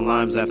 Sucking on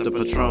limes after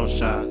Patron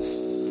shots.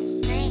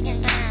 Thinking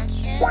about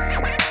you all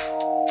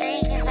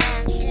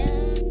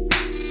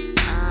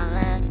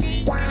of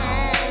the time.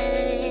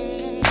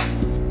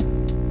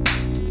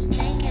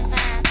 Thinking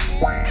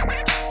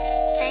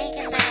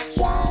about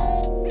you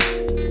all of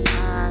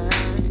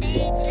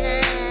the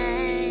time.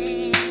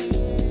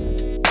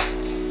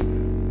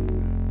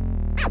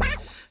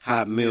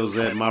 Hot meals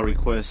at my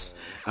request.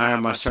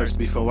 Iron my shirts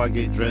before I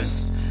get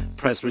dressed.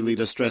 Press relieve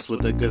the stress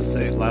with a good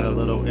sex. Light a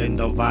little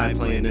endo vibe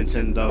playing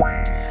Nintendo.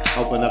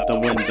 Open up the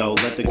window,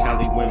 let the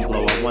Cali wind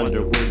blow. I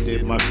wonder where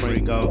did my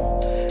friend go?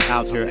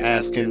 Out here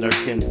asking their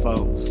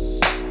kinfolks.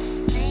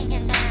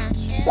 Thinking about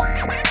you.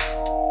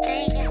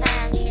 Thinking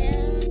about you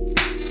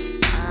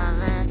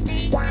all of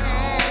the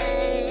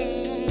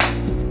time.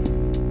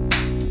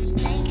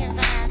 Thinking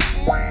about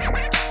you.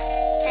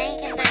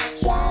 Thinking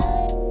about you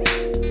all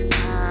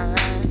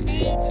of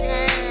the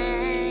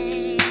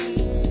time.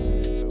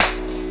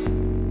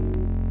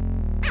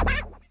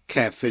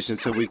 Catfishing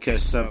till we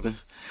catch something.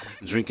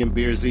 Drinking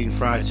beers, eating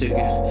fried chicken.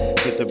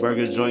 Hit the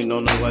burger joint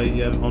on the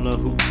way up. On the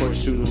hoop court,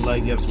 shooting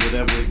layups.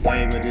 Whatever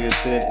game it is,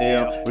 said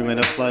L. Remain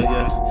a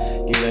player.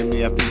 You name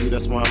me after you,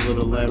 that's why I'm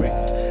Little Larry.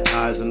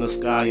 Eyes in the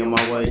sky on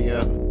my way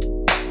up.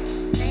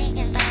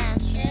 Thinking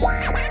about you.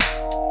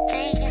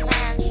 Thinking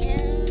about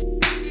you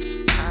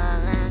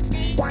all of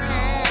the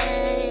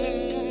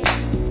time.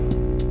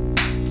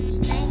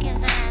 Thinking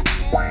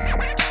about you.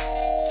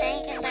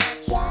 Thinking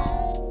about you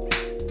all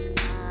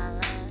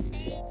of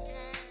the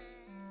time.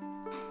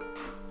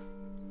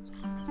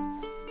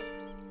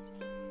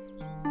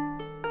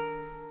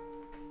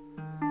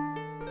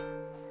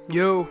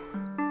 Yo,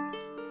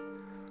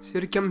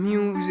 Circa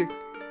Music,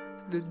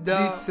 the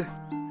DAO,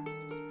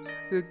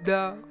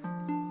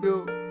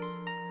 yo.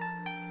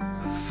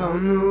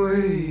 found a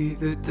way,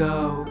 the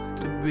Tao,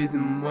 to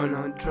rhythm when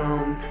I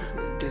drown.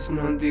 It is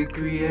not the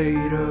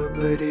creator,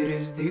 but it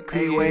is the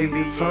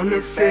creator. Found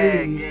a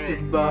faith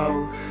to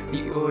bow,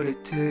 the order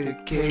to the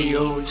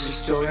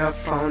chaos. The joy I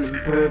found in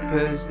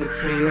purpose, the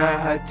pain I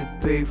had to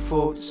pay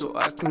for, so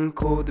I can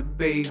call the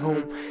bay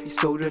home.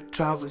 So the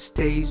travel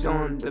stays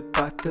on the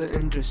path to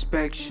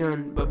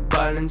introspection, but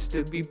balance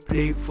to be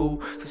playful.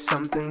 For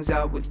some things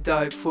I would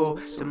die for,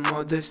 some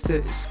others to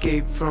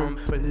escape from.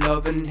 For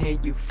love and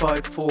hate you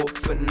fight for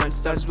night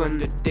starts when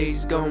the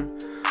day's gone.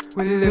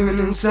 We're living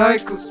in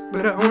cycles,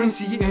 but I only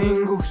see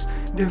angles.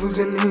 Devils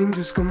and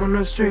angels, como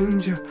no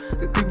stranger.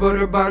 Te estoy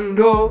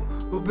barbando,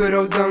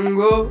 opera o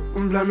tango,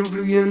 un plano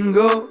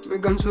fluyendo, me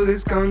canso,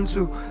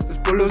 descanso. Los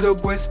polos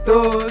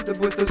opuestos,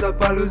 depuestos a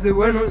palos de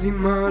buenos y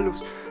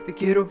malos. Te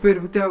quiero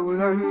pero te hago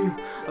daño,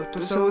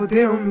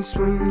 autosaboteo mis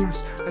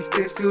sueños. I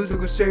stay still to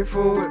go straight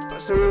forward.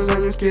 Pasan los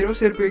años, quiero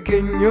ser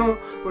pequeño.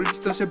 Por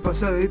listo se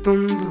pasa de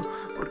tonto,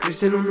 por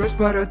crecer no es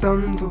para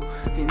tanto.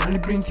 Final y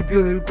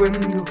principio del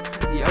cuento.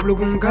 Diablo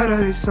con cara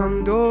de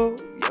santo,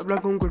 y habla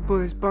con cuerpo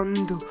de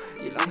espanto.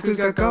 Y el ángel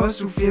que acaba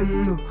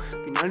sufriendo.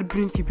 Final y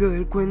principio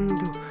del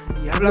cuento.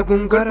 Y habla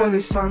con cara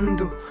de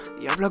santo,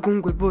 y habla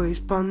con cuerpo de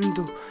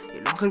espanto. Y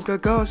el ángel que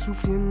acaba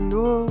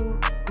sufriendo.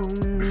 Oh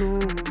no.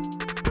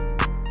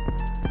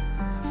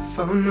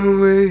 Found a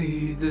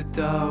way, the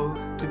Tao,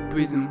 to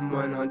breathe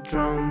when I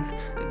drown.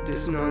 It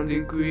is not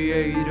the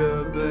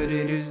creator, but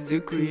it is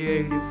the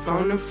creator.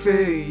 Found a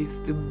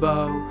faith to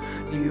bow,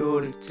 the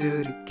order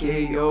to the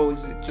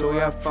chaos. The joy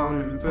I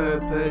found in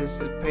purpose,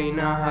 the pain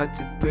I had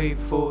to pay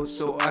for,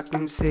 so I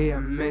can say I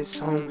miss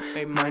home.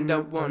 A mind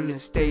that wonder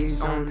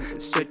stays on the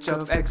search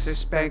of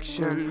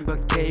extrospection,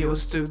 but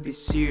chaos to be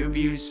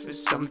serious. For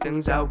some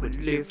things I would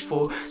live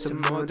for,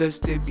 some others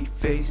to be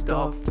faced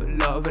off. For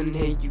love and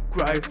hate you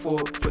cry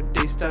for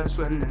days times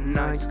when the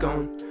night's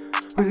gone.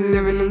 We're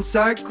living in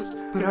cycles,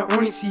 but I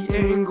only see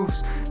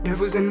angles.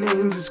 Devils and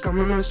angels,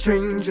 como no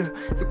stranger.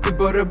 Te estoy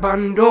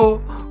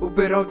barbando,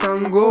 opera o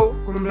tango,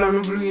 con un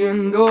plano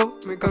fluyendo,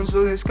 me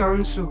canso,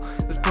 descanso.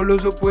 Los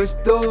polos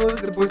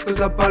opuestos,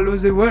 depuestos a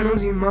palos de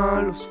buenos y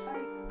malos.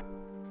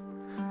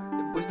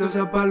 Depuestos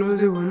a palos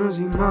de buenos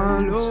y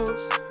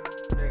malos.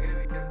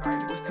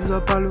 Depuestos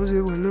a palos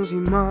de buenos y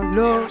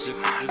malos.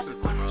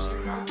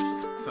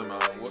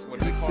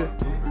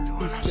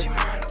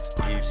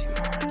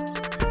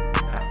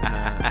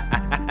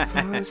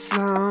 The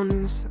sound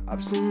is the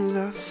absence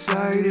of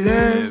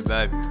silence,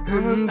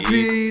 and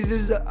peace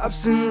is the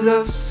absence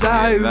of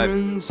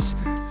sirens.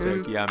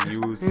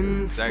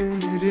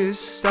 Infinite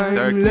is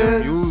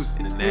timeless.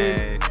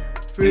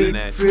 Freedom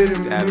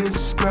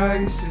is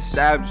crisis.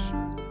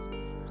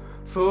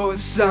 For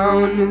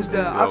sound is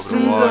the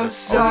absence of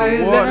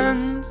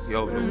silence,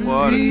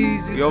 and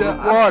peace is the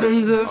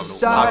absence of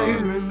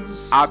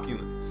sirens.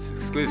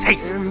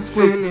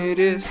 Infinite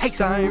is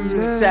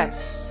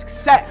timeless.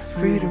 Success.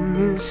 Freedom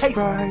is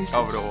priceless.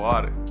 Over the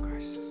water.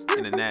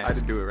 In the Nash. I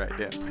just do it right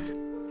there.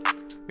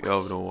 We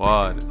over the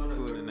water.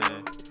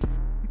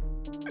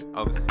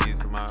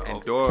 Overseas for my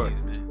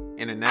overseas, man.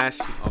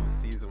 International.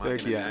 Overseas for my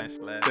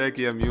international.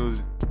 Turkey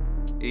music.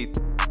 Eat.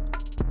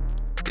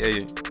 Yeah.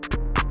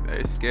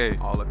 Very scary.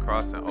 All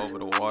across and over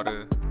the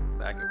water.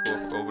 Back and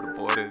forth over the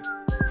borders.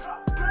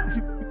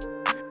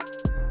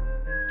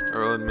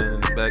 Road man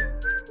in the back.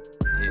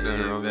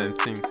 Doing road man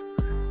things.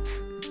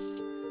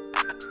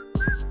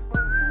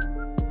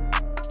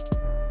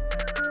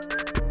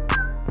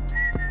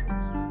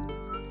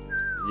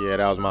 Yeah,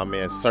 that was my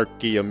man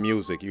Cirkia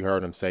Music. You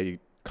heard him say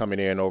coming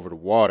in over the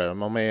water.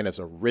 My man is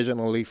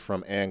originally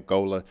from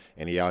Angola,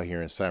 and he out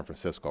here in San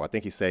Francisco. I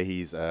think he said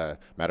he's,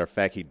 matter of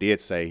fact, he did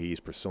say he's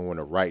pursuing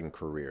a writing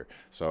career.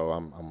 So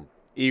I'm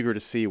eager to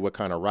see what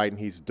kind of writing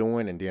he's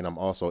doing, and then I'm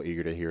also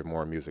eager to hear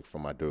more music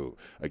from my dude.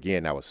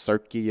 Again, that was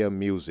Cirkia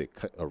Music,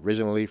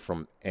 originally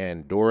from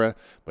Andorra,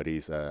 but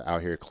he's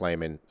out here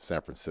claiming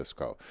San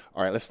Francisco.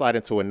 All right, let's slide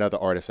into another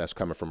artist that's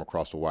coming from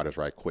across the waters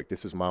right quick.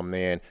 This is my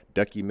man,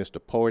 Ducky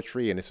Mr.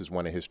 Poetry, and this is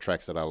one of his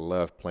tracks that I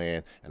love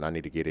playing, and I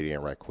need to get it in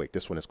right quick.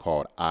 This one is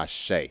called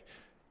Ashe.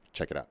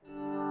 Check it out.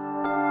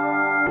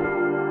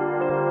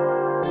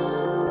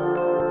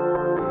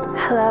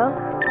 Hello?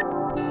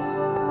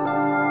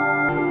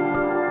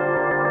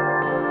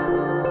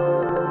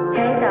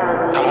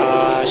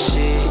 Ah,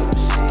 shit.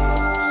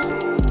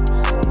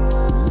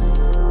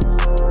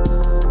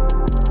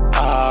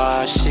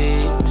 Ah,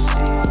 shit.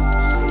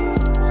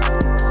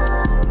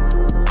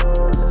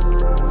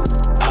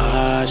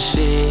 Ah,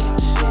 shit.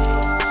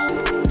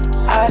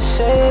 I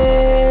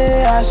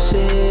say, I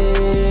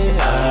say,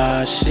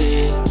 ah,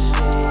 shit.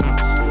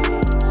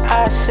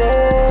 I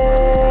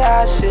say,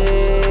 I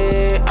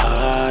say,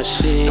 ah,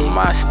 shit.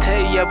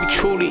 Namaste, yeah, we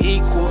truly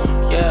equal,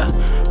 yeah.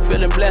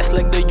 Feeling blessed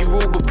like the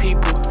Yoruba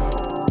people.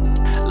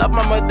 Love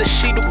my mother,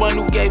 she the one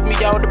who gave me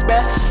all the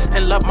best.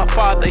 And love my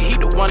father, he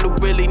the one who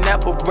really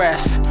never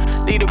rests.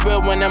 Need a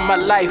real one in my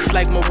life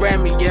like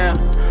Moremi, yeah.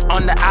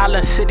 On the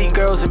island, city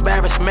girls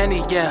embarrass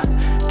many, yeah.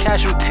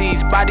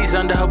 Casualties, bodies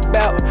under her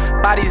belt,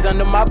 bodies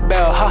under my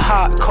belt. Her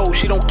hot cold,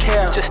 she don't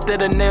care. Just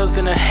did her nails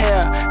in her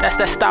hair. That's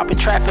that stopping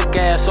traffic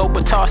gas.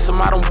 Overtoss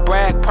I don't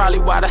brag. Probably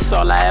why that's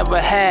all I ever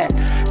had.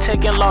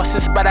 Taking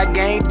losses, but I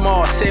gained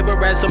more. Save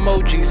her as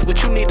emojis.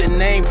 What you need a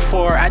name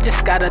for? I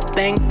just got a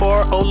thing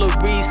for Ola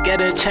Reese,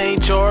 get a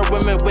change or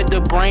women with the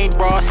brain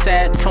raw,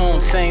 sad tune,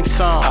 same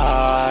song.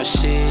 Ah,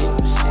 shit.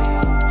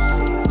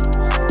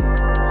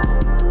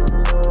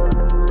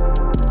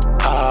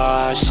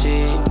 Ah,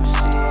 shit.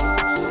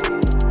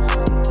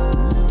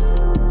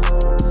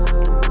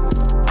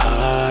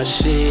 Ah,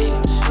 shit.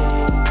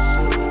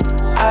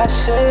 I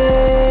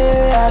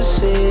say, I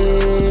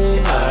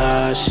say,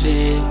 ah,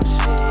 shit.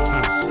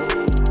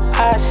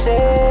 I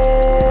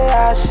say,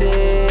 I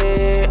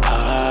say,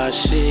 ah,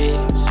 shit.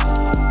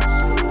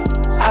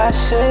 I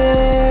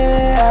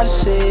say, I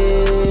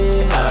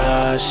say,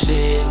 ah,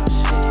 shit.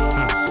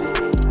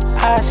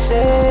 I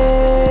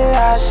say,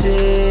 I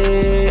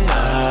say,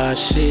 ah,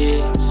 shit.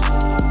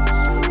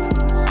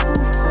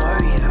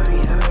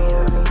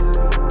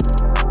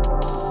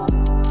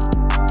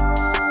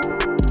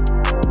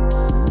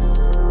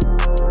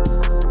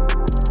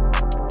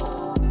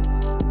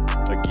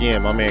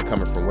 Again, my man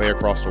coming from way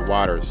across the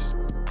waters,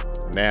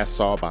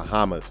 Nassau,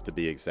 Bahamas to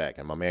be exact.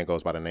 And my man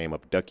goes by the name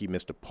of Ducky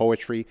Mr.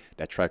 Poetry.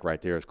 That track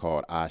right there is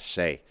called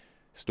Ashe.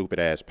 Stupid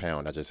ass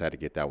pound. I just had to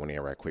get that one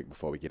in right quick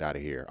before we get out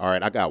of here. All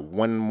right, I got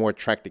one more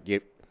track to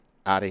get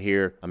out of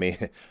here.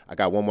 I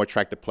got one more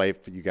track to play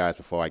for you guys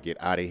before I get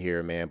out of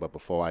here, man. But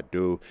before I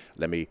do,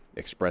 let me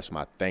express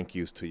my thank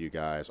yous to you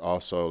guys.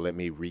 Also, let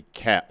me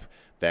recap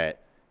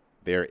that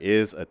there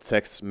is a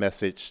text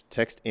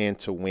in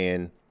to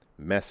win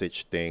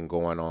message thing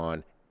going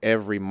on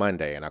every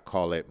Monday, and I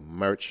call it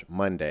Merch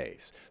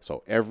Mondays.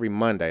 So every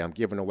Monday I'm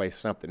giving away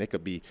something. It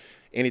could be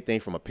anything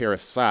from a pair of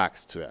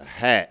socks to a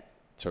hat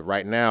to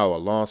right now a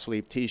long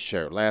sleeve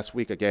t-shirt. Last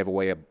week I gave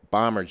away a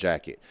bomber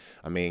jacket.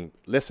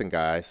 Listen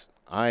guys,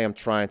 I am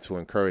trying to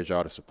encourage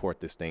y'all to support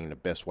this thing the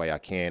best way I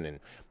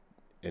can,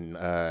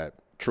 and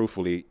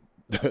truthfully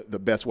the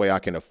best way I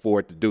can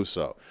afford to do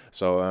so.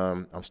 So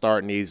I'm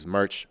starting these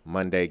Merch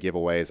Monday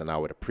giveaways, and I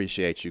would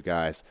appreciate you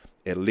guys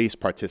at least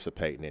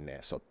participating in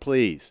that. So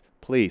please,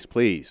 please,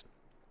 please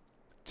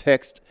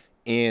text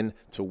in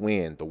to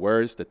win. The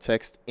words to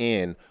text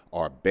in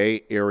are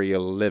Bay Area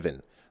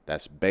Living.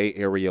 That's Bay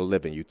Area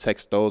Living. You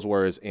text those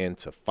words in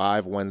to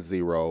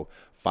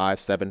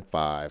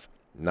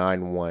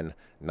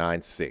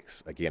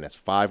 510-575-9196. Again, that's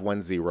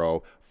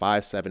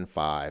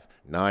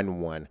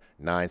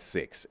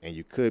 510-575-9196. And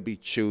you could be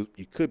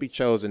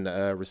chosen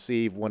to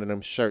receive one of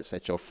them shirts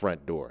at your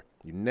front door.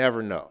 You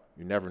never know.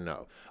 You never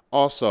know.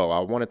 Also, I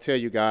want to tell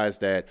you guys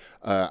that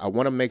I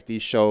want to make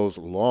these shows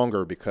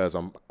longer because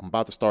I'm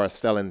about to start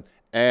selling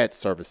ad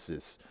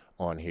services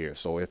on here.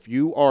 So if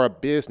you are a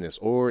business,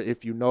 or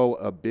if you know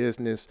a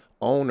business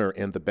owner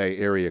in the Bay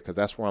Area, because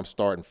that's where I'm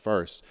starting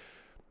first,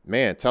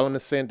 man, tell them to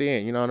send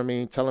in, you know what I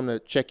mean? Tell them to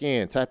check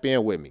in, tap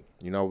in with me.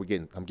 You know,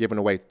 I'm giving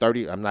away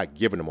 30, I'm not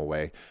giving them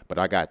away, but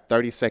I got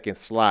 30-second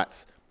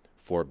slots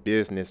for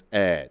business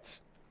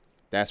ads.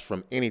 That's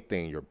from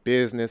anything, your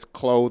business,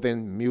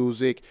 clothing,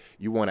 music.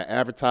 You want to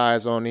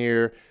advertise on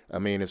here,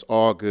 it's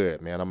all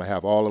good, man. I'm going to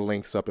have all the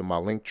links up in my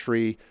link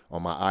tree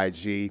on my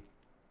IG.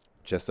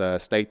 Just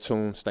stay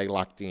tuned, stay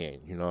locked in,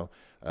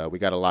 we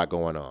got a lot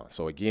going on.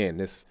 So again,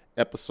 this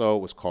episode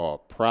was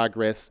called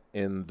Progress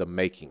in the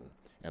Making.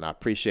 And I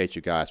appreciate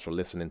you guys for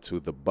listening to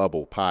The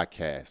Bubble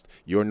Podcast,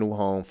 your new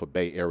home for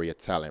Bay Area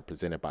talent,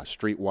 presented by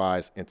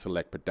Streetwise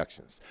Intellect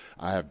Productions.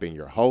 I have been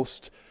your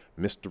host,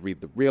 Mystery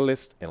the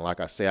Realist, and like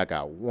I say, I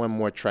got one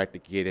more track to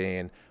get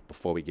in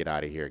before we get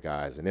out of here,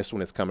 guys. And this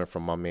one is coming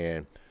from my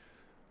man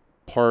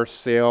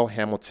Purcell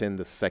Hamilton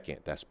II.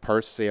 That's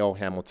Purcell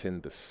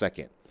Hamilton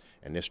II.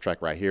 And this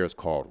track right here is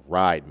called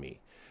Ride Me.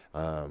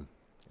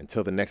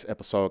 Until the next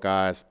episode,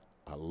 guys,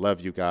 I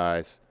love you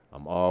guys.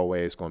 I'm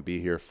always going to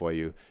be here for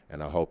you,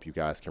 and I hope you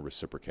guys can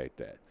reciprocate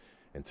that.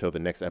 Until the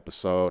next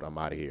episode, I'm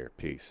out of here.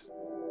 Peace.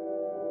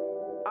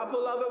 I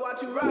pull over,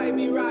 watch you ride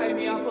me, ride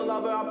me. I pull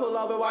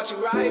over, watch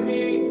you ride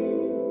me.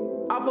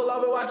 I pull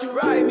over, watch you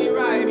ride me,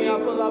 ride me. I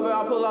pull over, watch you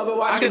ride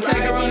me. I can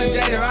take her on a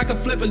date, or I can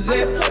flip a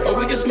zip, or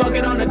we can smoke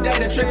it on a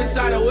date, a trip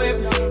inside a whip.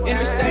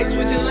 Interstate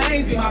switching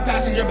lanes, be my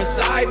passenger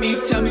beside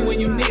me. Tell me when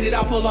you need it,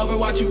 I'll pull over,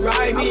 watch you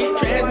ride me.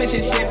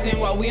 Transmission shifting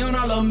while we on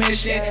our little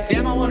mission.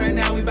 Damn, I want her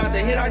now, we about to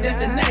hit our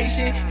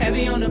destination.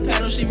 Heavy on the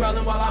pedal, she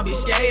rolling while I be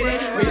skating.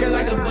 Read her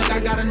like a book, I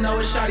gotta know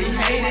what shawty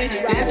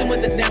hating. Dancing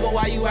with the devil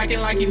while you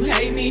acting like you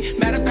hate me.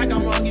 Matter of fact,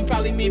 I'm wrong, you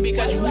probably mean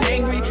because you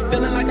hangry.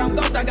 Feeling like I'm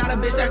ghost, I got a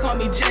bitch that call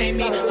me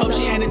Jamie. Hope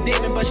she ain't a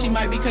demon, but she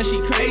might because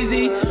she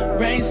crazy.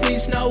 Rain, sleet,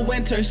 snow,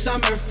 winter,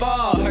 summer,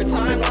 fall. Her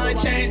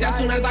timeline changed as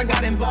soon as I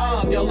got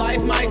involved. Your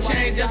life might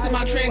change just cause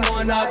my trend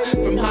going up.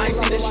 From high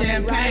C to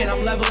champagne,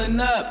 I'm leveling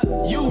up.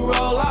 You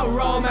roll, I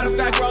roll, matter of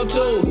fact, roll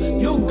too.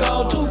 New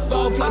gold,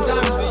 2-4 plus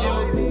diamonds for you.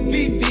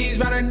 VVs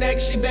round her neck,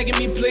 she begging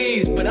me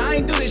please. But I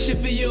ain't do this shit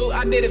for you,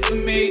 I did it for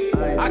me.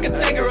 I could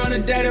take her on a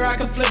date or I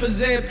could flip a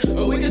zip,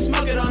 or we could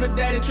smoke it on a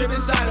date and trip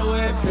inside a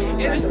whip.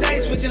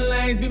 Interstate switching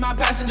lanes, be my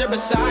passenger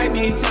beside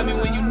me. Tell me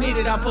when you need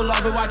it, I'll pull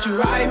over, watch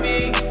you ride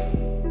me.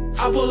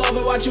 I'll pull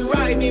over, watch you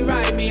ride me,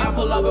 ride me. I'll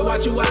pull over,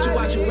 watch you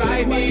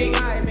ride me.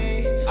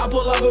 I'll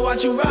pull over,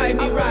 watch you ride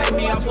me, ride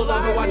me. I'll pull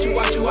over, watch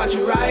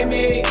you ride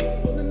me.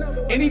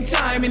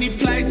 Anytime, any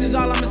place is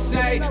all I'ma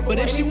say. But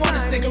if she wanna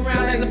stick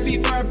around, there's a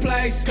fee for her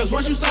place. Cause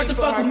once you start to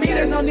fuck with me,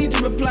 there's no need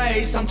to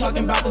replace. I'm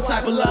talking about the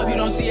type of love you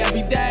don't see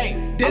every day.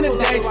 Dinner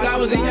dates,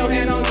 flowers in your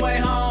hand on the way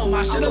home.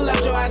 I should've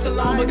left your ass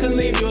alone, but couldn't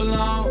leave you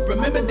alone.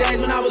 Remember days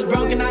when I was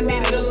broken, I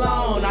needed a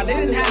loan. I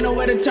didn't have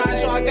nowhere to turn,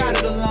 so I got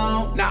it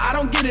alone. Now I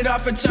don't get it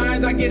off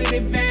returns, I get it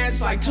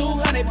advanced. Like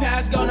 200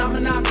 pass go, now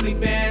Monopoly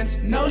bands.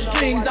 No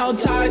strings, no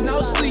ties,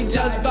 no sleep,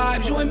 just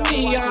vibes. You and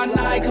me all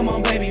night, come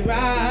on baby,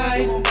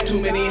 ride. Too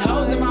many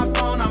hoes in my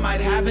phone, I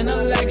might have an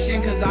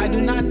election. Cause I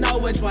do not know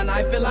which one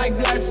I feel like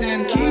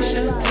blessing.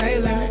 Keisha,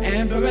 Taylor,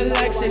 Amber,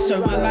 Alexis.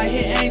 Or will I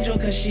hit Angel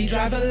cause she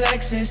drive a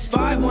Lexus?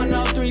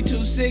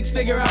 510326,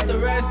 figure out the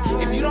rest.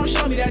 If you don't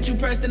show me that you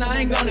pressed, then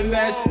I ain't gonna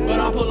invest. But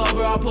I'll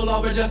pull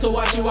over just to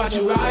watch you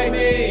ride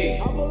me.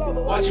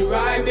 Watch you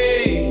ride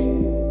me.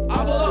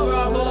 I'll pull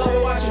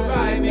over, watch you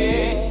ride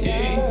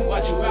me.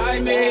 Watch you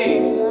ride me.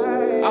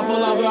 I'll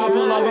pull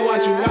over,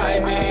 watch you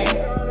ride me.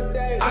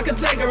 I could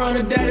take her on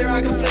a date or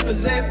I could flip a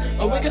zip,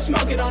 or we could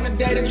smoke it on a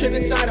date and trip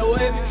inside a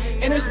whip.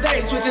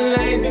 Interstate switching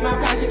lanes, be my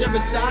passenger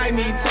beside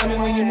me. Tell me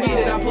when you need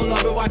it, I'll pull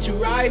over, watch you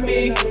ride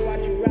me.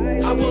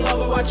 I'll pull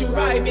over, watch you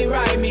ride me,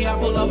 ride me. I'll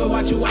pull over,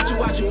 watch you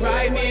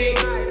ride me.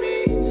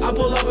 I'll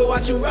pull over,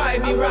 watch you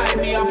ride me, ride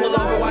me. I'll pull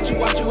over, watch you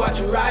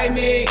ride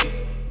me.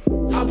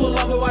 I'll pull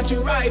over, watch you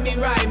ride me,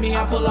 ride me.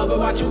 I'll pull over,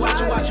 watch you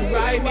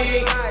ride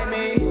me.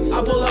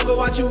 I'll pull over,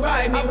 watch you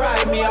ride me,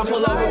 ride me. I'll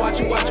pull over, watch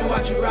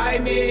you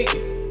ride me.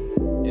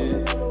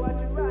 Yeah.